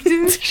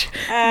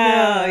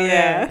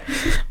 yeah.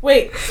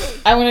 Wait,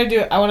 I want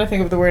to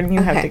think of the word and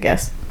you have Okay. to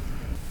guess.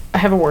 I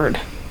have a word.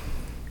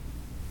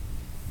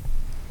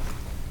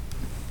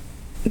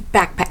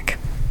 Backpack.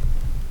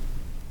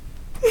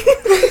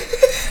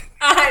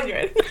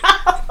 100.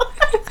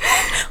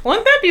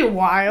 Wouldn't that be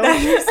wild?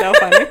 That's so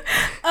funny.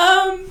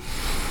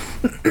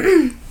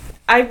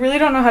 I really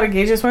don't know how to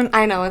gauge this one.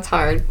 I know, it's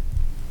hard.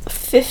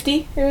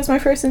 50. It was my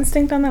first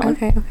instinct on that one.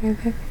 Okay.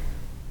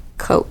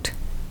 Coat.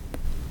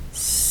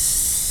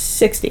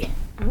 60.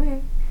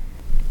 Okay.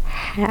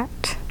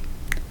 Hat.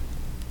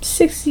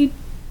 60.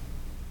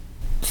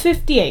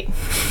 58.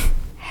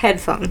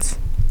 Headphones.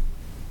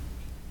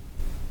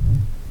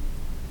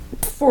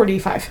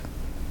 45.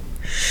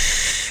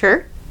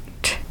 Shirt.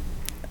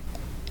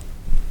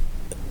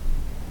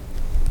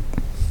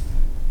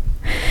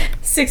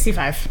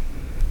 65.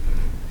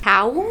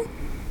 Towel.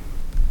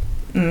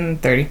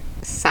 30.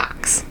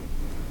 Socks.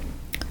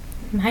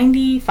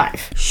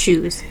 95.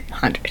 Shoes.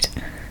 100.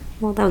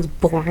 Well, that was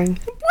boring.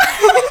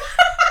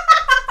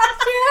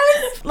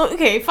 Look,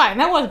 okay, fine.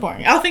 That was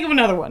boring. I'll think of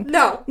another one.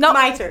 No,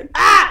 my turn.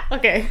 Ah!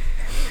 Okay.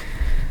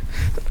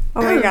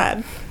 Oh my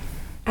god.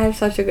 I have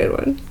such a good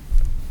one.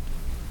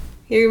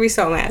 You're gonna be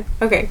so mad.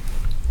 Okay.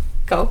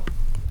 Go.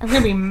 I'm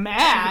gonna be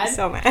mad.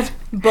 So mad.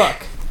 Book.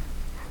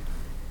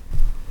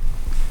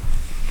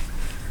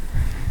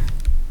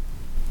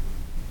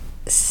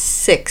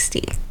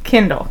 $60.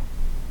 Kindle.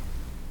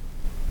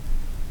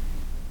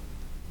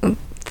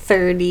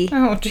 32.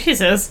 Oh,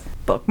 Jesus.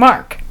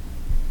 Bookmark.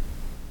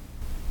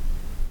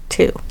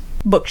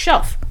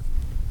 Bookshelf.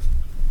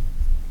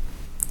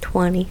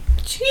 20.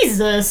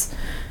 Jesus.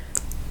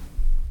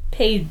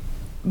 Paid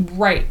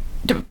right.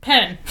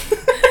 Pen.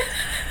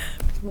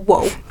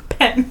 Whoa.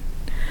 Pen.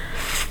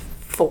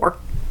 4.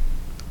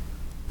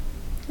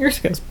 Your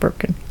scale's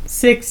broken.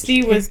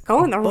 60 was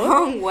Going the book?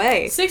 wrong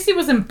way. 60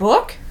 was in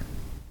book?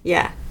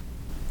 Yeah.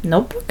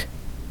 Notebook?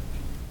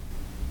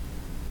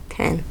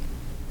 10.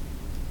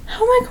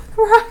 How am I going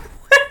the wrong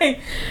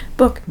way?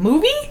 Book.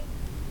 Movie?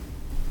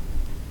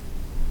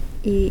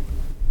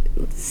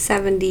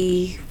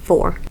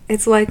 74.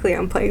 It's likely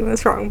I'm playing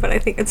this wrong, but I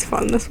think it's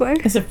fun this way.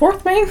 Is it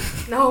Fourth Wing?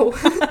 No.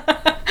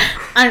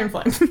 Iron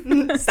Flame.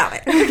 Stop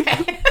it.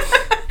 Okay.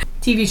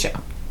 TV show.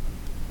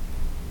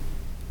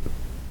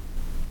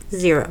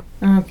 0.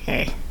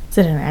 Okay. Is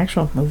it an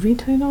actual movie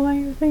title that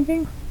you're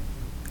thinking?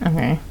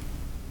 Okay.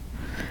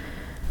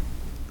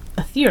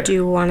 A theater. Do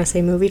you want to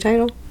say movie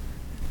title?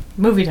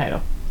 Movie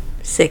title.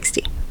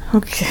 60.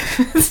 Okay.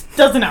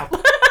 Doesn't help.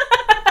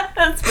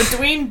 That's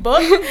between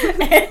book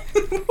and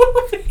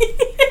movie.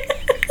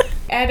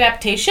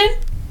 Adaptation?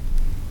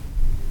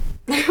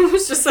 I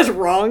almost just said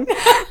wrong.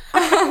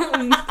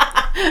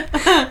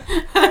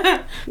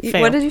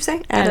 Fail. What did you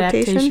say?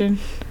 Adaptation?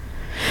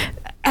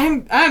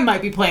 I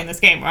might be playing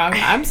this game wrong.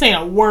 I'm saying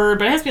a word,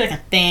 but it has to be like a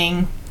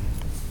thing.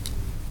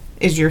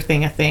 Is your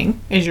thing a thing?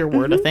 Is your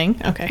word a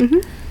thing? Okay.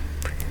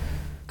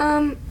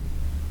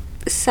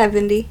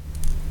 70.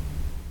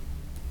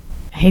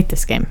 I hate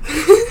this game.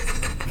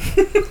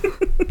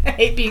 I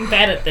hate being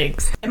bad at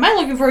things. Am I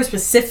looking for a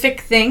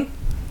specific thing?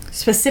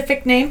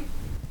 Specific name?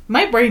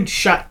 My brain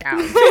shut down.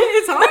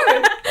 It's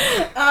hard.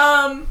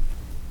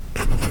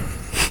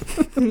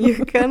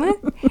 You're gonna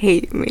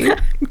hate me.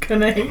 I'm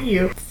gonna hate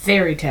you.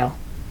 Fairy tale.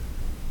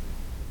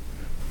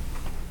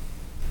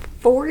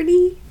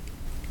 40?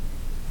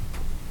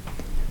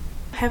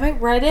 Have I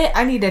read it?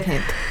 I need a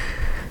hint.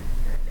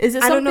 Is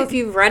it I don't know if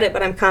you've read it,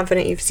 but I'm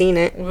confident you've seen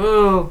it.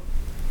 Ooh.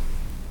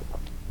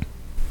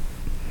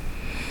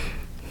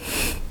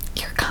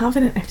 You're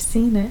confident I've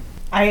seen it.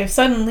 I have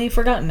suddenly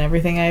forgotten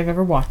everything I have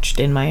ever watched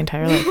in my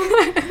entire life.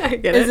 I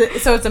get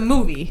it. So it's a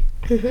movie.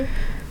 Mm-hmm.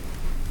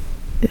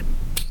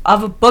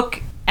 Of a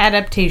book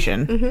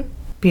adaptation. Mm-hmm.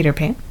 Peter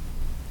Pan.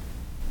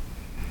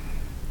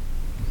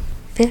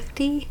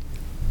 50?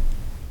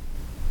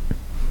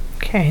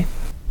 Okay.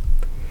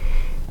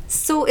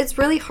 So it's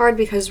really hard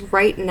because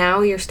right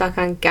now you're stuck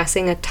on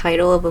guessing a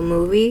title of a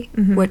movie,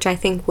 which I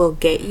think will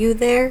get you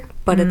there,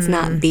 but it's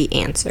not the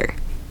answer.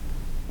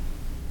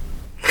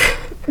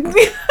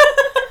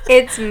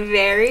 It's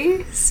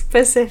very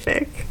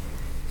specific.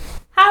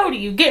 How do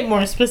you get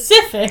more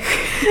specific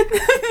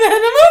than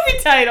a movie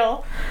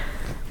title?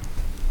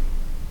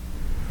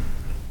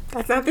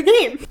 That's not the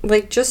game.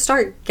 Like, just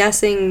start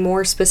guessing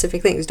more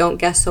specific things. Don't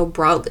guess so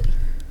broadly.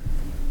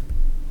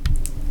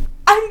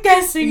 I'm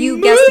guessing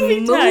You guessed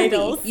movie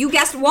titles. You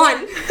guessed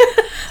one. No,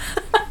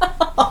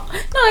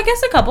 I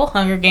guess a couple.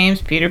 Hunger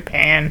Games, Peter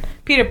Pan.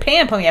 Peter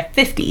Pan put me at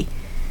 50.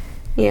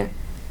 Yeah.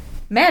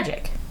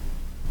 Magic.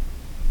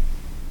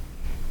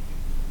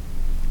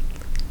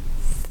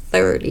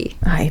 30.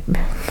 I'm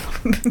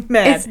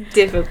mad. It's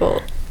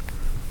difficult.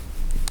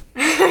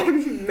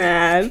 I'm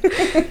mad.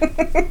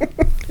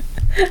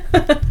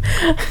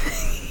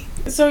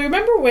 So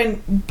remember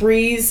when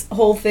Bree's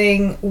whole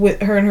thing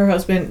with her and her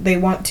husband, they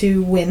want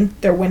to win.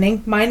 They're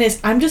winning. Mine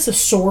is, I'm just a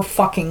sore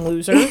fucking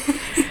loser.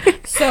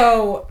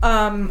 So,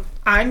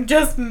 I'm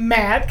just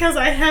mad because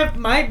I have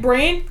my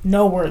brain.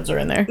 No words are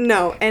in there.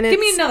 No, and it's... Give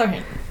me another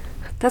hint.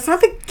 That's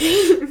not the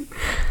game.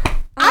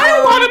 I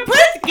don't want to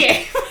play the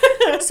game.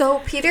 So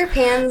Peter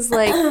Pan's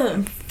like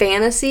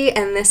fantasy,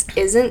 and this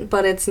isn't,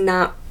 but it's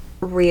not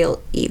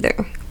real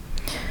either.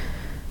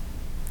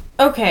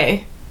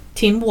 Okay.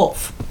 Teen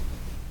Wolf.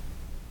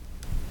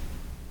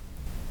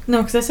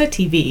 No, because I said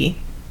TV.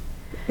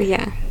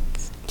 Yeah.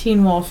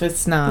 Teen Wolf,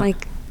 it's not.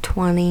 Like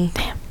 20.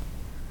 Damn.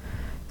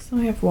 So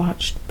I have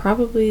watched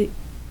probably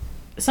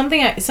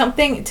something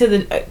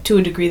to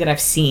a degree that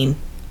I've seen.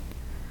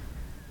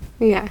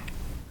 Yeah.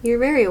 You're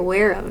very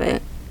aware of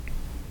it.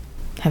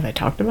 Have I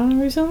talked about it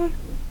recently?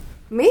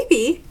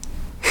 Maybe.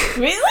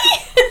 Really?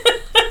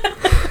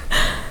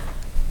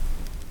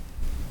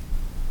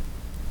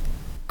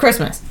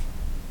 Christmas.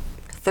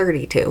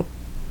 32.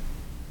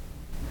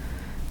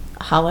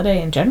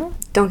 Holiday in general?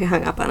 Don't get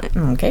hung up on it.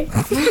 Okay.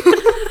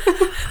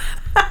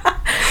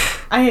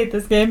 I hate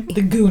this game.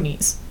 The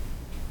Goonies.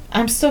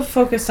 I'm still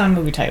focused on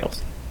movie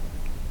titles.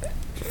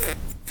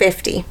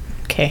 50.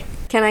 Okay.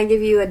 Can I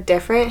give you a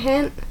different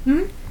hint?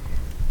 Hmm?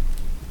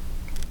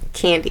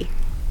 Candy.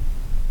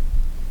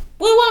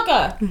 Willy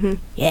Wonka! Mm-hmm.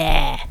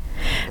 Yeah.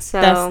 So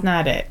That's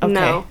not it. Okay.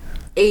 No.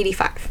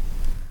 85.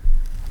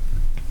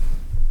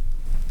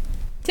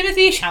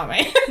 Timothy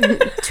Chalamet.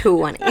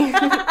 20.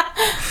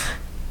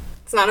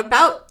 It's not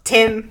about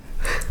Tim.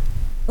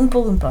 Oompa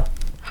Loompa.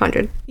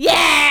 100.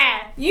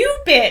 Yeah! You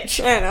bitch!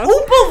 I know.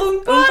 Oompa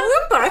Loompa! Oompa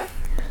Loompa.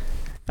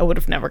 I would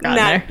have never gotten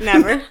there.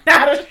 Never.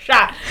 Not a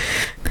shot.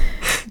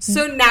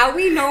 So now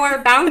we know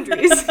our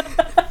boundaries.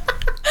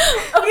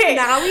 Okay.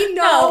 Now we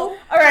know No.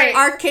 All right.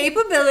 our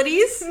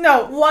capabilities.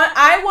 No,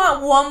 I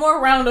want one more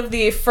round of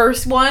the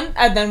first one,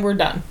 and then we're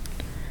done.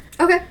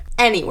 Okay.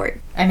 Any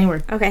word. Any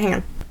word. Okay, hang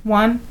on.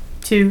 1,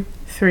 2,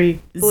 3.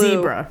 Blue.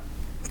 Zebra.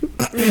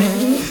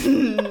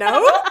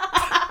 No.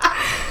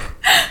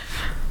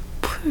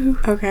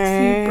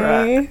 Okay.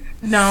 Zebra.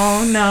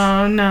 No.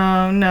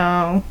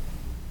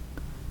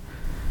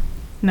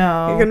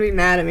 You're gonna be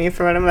mad at me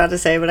for what I'm about to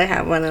say, but I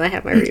have one and I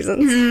have my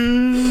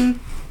reasons.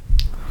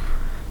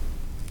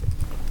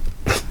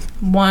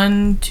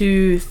 1,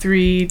 2,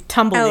 3.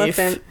 Tumbleleaf.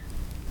 Elephant.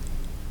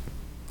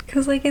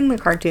 Because, like, in the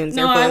cartoons,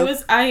 No, they're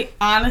blue.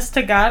 honest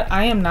to God,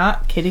 I am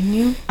not kidding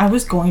you. I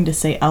was going to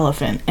say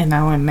elephant, and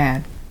now I'm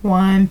mad.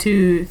 1,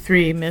 2,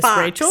 3. Miss Fox.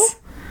 Rachel.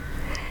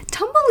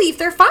 Tumbleleaf,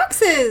 they're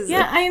foxes.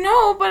 Yeah, I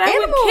know, but I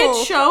went Animal.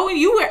 kids show, and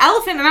you were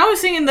elephant, and I was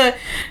singing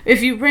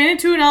if you ran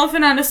into an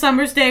elephant on a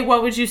summer's day,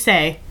 what would you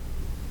say?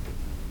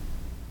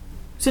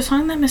 It's a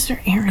song that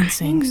Mr. Aaron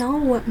sings. I know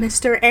what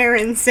Mr.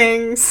 Aaron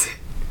sings.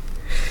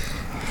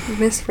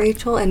 Miss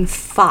Rachel and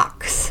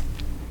Fox.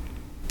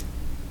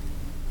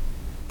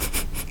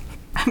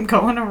 I'm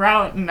going a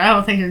route, and I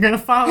don't think you're gonna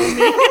follow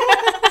me.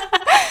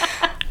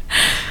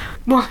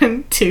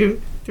 1,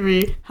 2,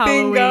 3.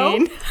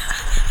 Halloween. Bingo.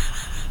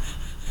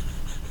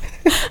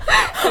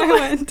 I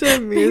went to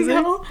music.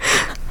 Bingo.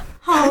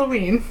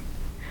 Halloween.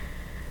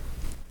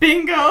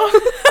 Bingo.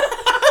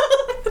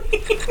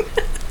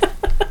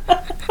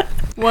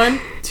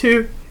 1,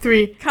 2,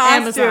 3.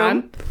 Costume.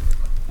 Amazon.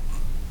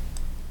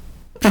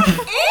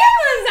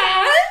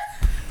 Amazon?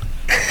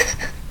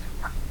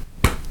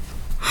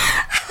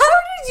 How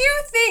did you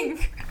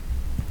think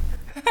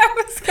I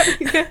was going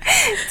to get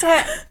to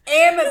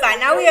Amazon?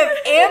 Now we have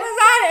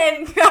Amazon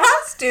and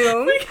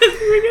costume. Because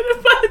we're going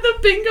to buy the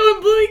Bingo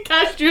and Bluey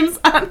costumes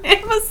on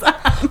Amazon.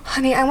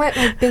 Honey, I went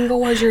like bingo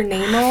was your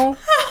name-o.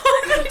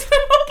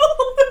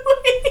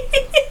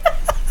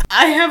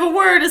 I have a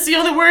word. It's the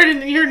only word,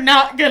 and you're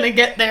not going to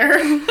get there.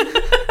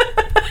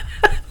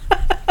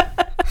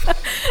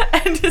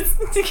 And just,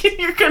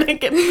 you're going to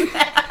get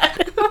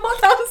mad. Well,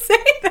 don't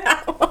say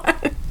that one.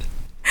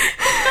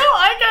 No,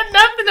 I got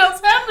nothing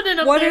else happening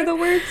up What there. are the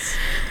words?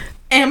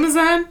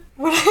 Amazon.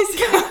 What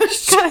I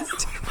said.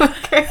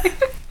 Okay.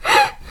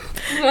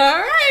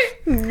 Alright.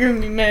 You're going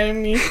to be mad at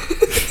me.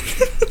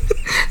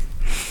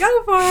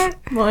 Go for it.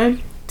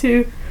 1,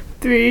 2,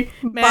 3. Bye.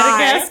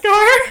 Madagascar.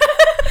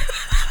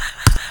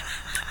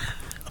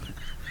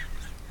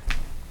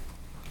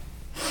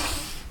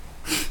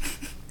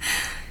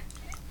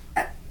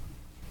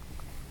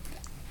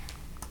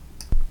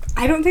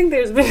 I don't think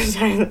there's been a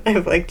time that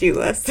I've liked you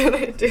less than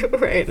I do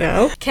right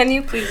now. Can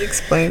you please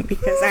explain?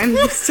 Because I'm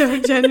so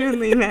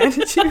genuinely mad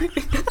at you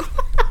right now.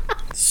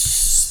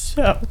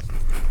 So.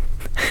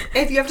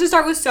 If you have to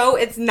start with so,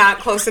 it's not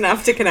close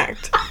enough to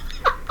connect.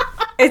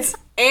 It's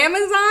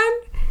Amazon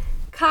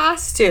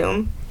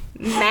costume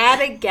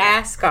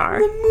Madagascar.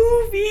 The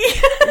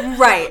movie.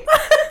 Right.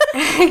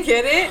 I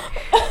get it.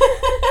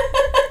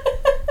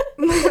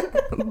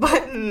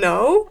 But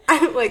no.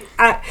 I'm like,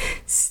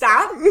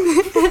 stop.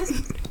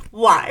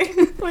 Why?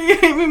 Will you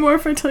hate me more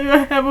if I tell you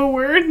I have a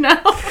word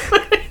now?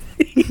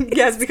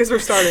 Yes, because we're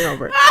starting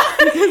over.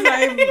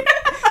 Because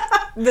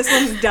this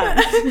one's done.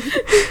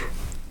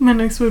 My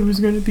next word was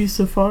going to be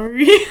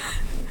safari.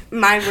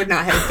 Mine would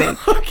not have been.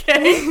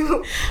 Okay.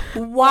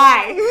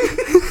 Why?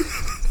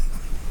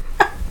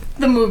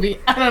 The movie.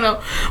 I don't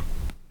know.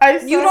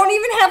 You don't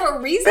even have a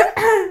reason?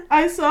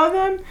 I saw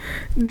them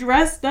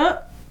dressed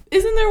up.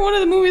 Isn't there one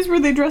of the movies where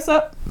they dress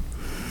up?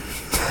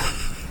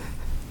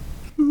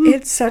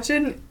 It's such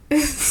a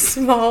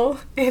small,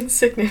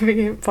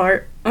 insignificant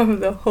part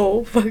of the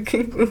whole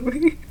fucking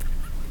movie.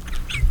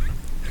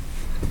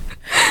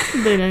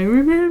 Then I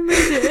remembered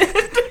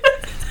it.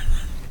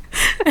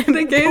 And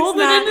The game's pulled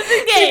not, it into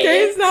the game. The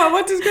game's not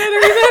what is going to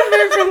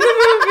remember from the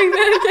movie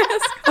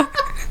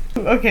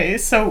Madagascar. Okay,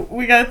 so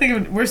we gotta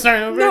think of. We're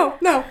starting over. No.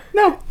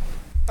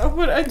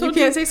 But I You told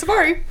can't say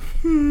safari.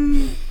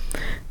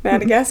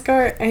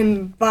 Madagascar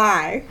and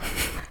bye.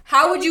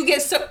 How would you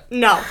get so...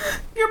 No.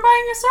 You're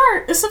buying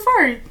a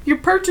safari. You're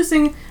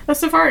purchasing a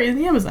safari in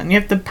the Amazon. You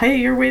have to pay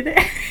your way there.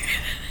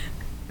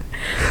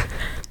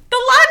 The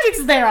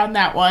logic's there on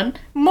that one.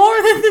 More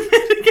than the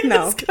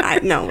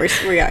Madagascar. No,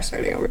 we are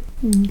starting over.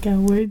 Got a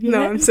word yet?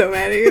 No, I'm so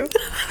mad at you.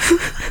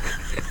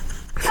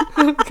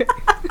 Okay.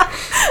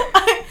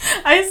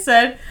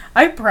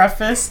 I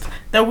prefaced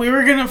that we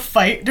were gonna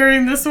fight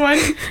during this one.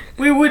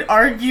 We would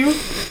argue,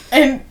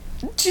 and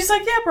she's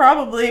like, yeah,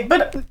 probably,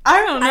 but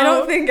I don't know. I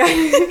don't think I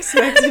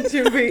expected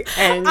you to be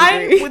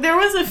angry. There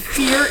was a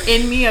fear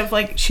in me of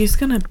like, she's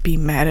gonna be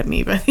mad at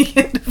me by the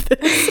end of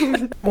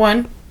this.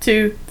 1,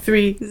 2,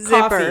 3, Zipper.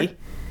 coffee.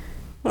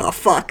 Oh,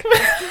 fuck.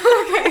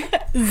 Okay.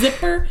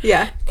 Zipper.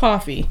 Yeah.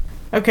 Coffee.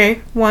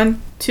 Okay.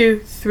 1, 2,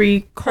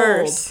 3,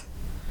 cold.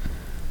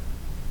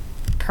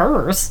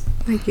 Purse?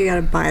 Like, you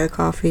gotta buy the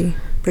coffee,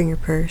 bring your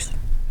purse.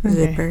 Okay.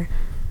 Zipper.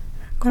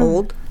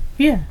 Cold.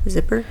 Yeah.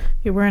 Zipper.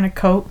 You're wearing a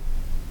coat.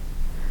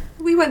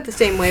 We went the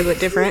same way, but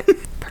different.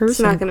 Purse. It's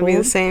not gonna be the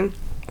cold. same.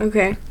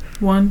 Okay.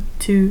 1,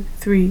 2,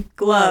 3,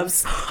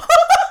 Gloves.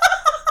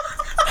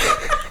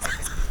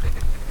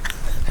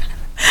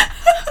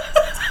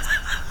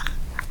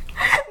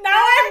 Now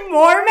I'm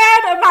more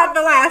mad about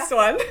the last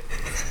one.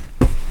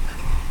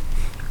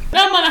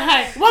 Now I'm on a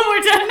high. One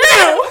more time.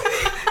 No.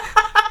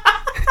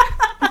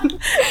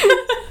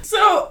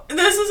 So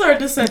this is our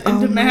descent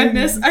into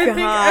madness. I think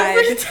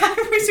every time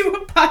we do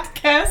a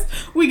podcast,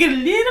 we get a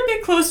little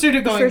bit closer to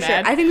going For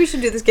mad. sure. I think we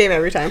should do this game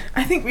every time.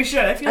 I think we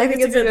should. I feel I like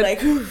think it's a good like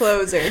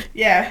closer.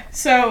 yeah.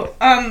 So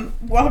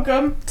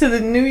welcome to the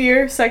new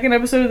year. Second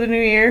episode of the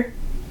new year.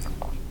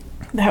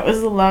 That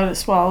was the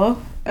loudest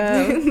swallow.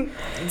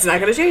 It's not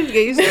gonna change.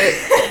 Get used to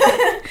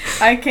it.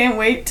 I can't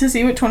wait to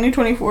see what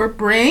 2024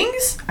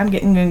 brings. I'm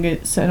gonna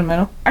get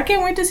sentimental. I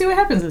can't wait to see what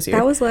happens this year.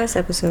 That was last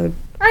episode.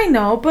 I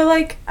know, but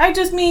like, I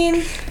just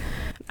mean,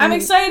 I'm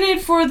excited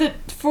for the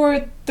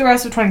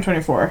rest of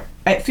 2024.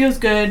 It feels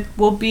good.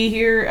 We'll be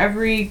here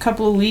every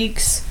couple of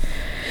weeks,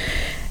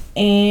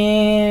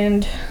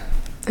 and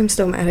I'm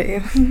still mad at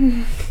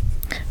you.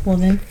 well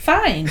then,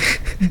 fine.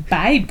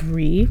 Bye,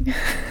 Bree.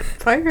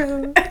 Bye,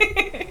 girl.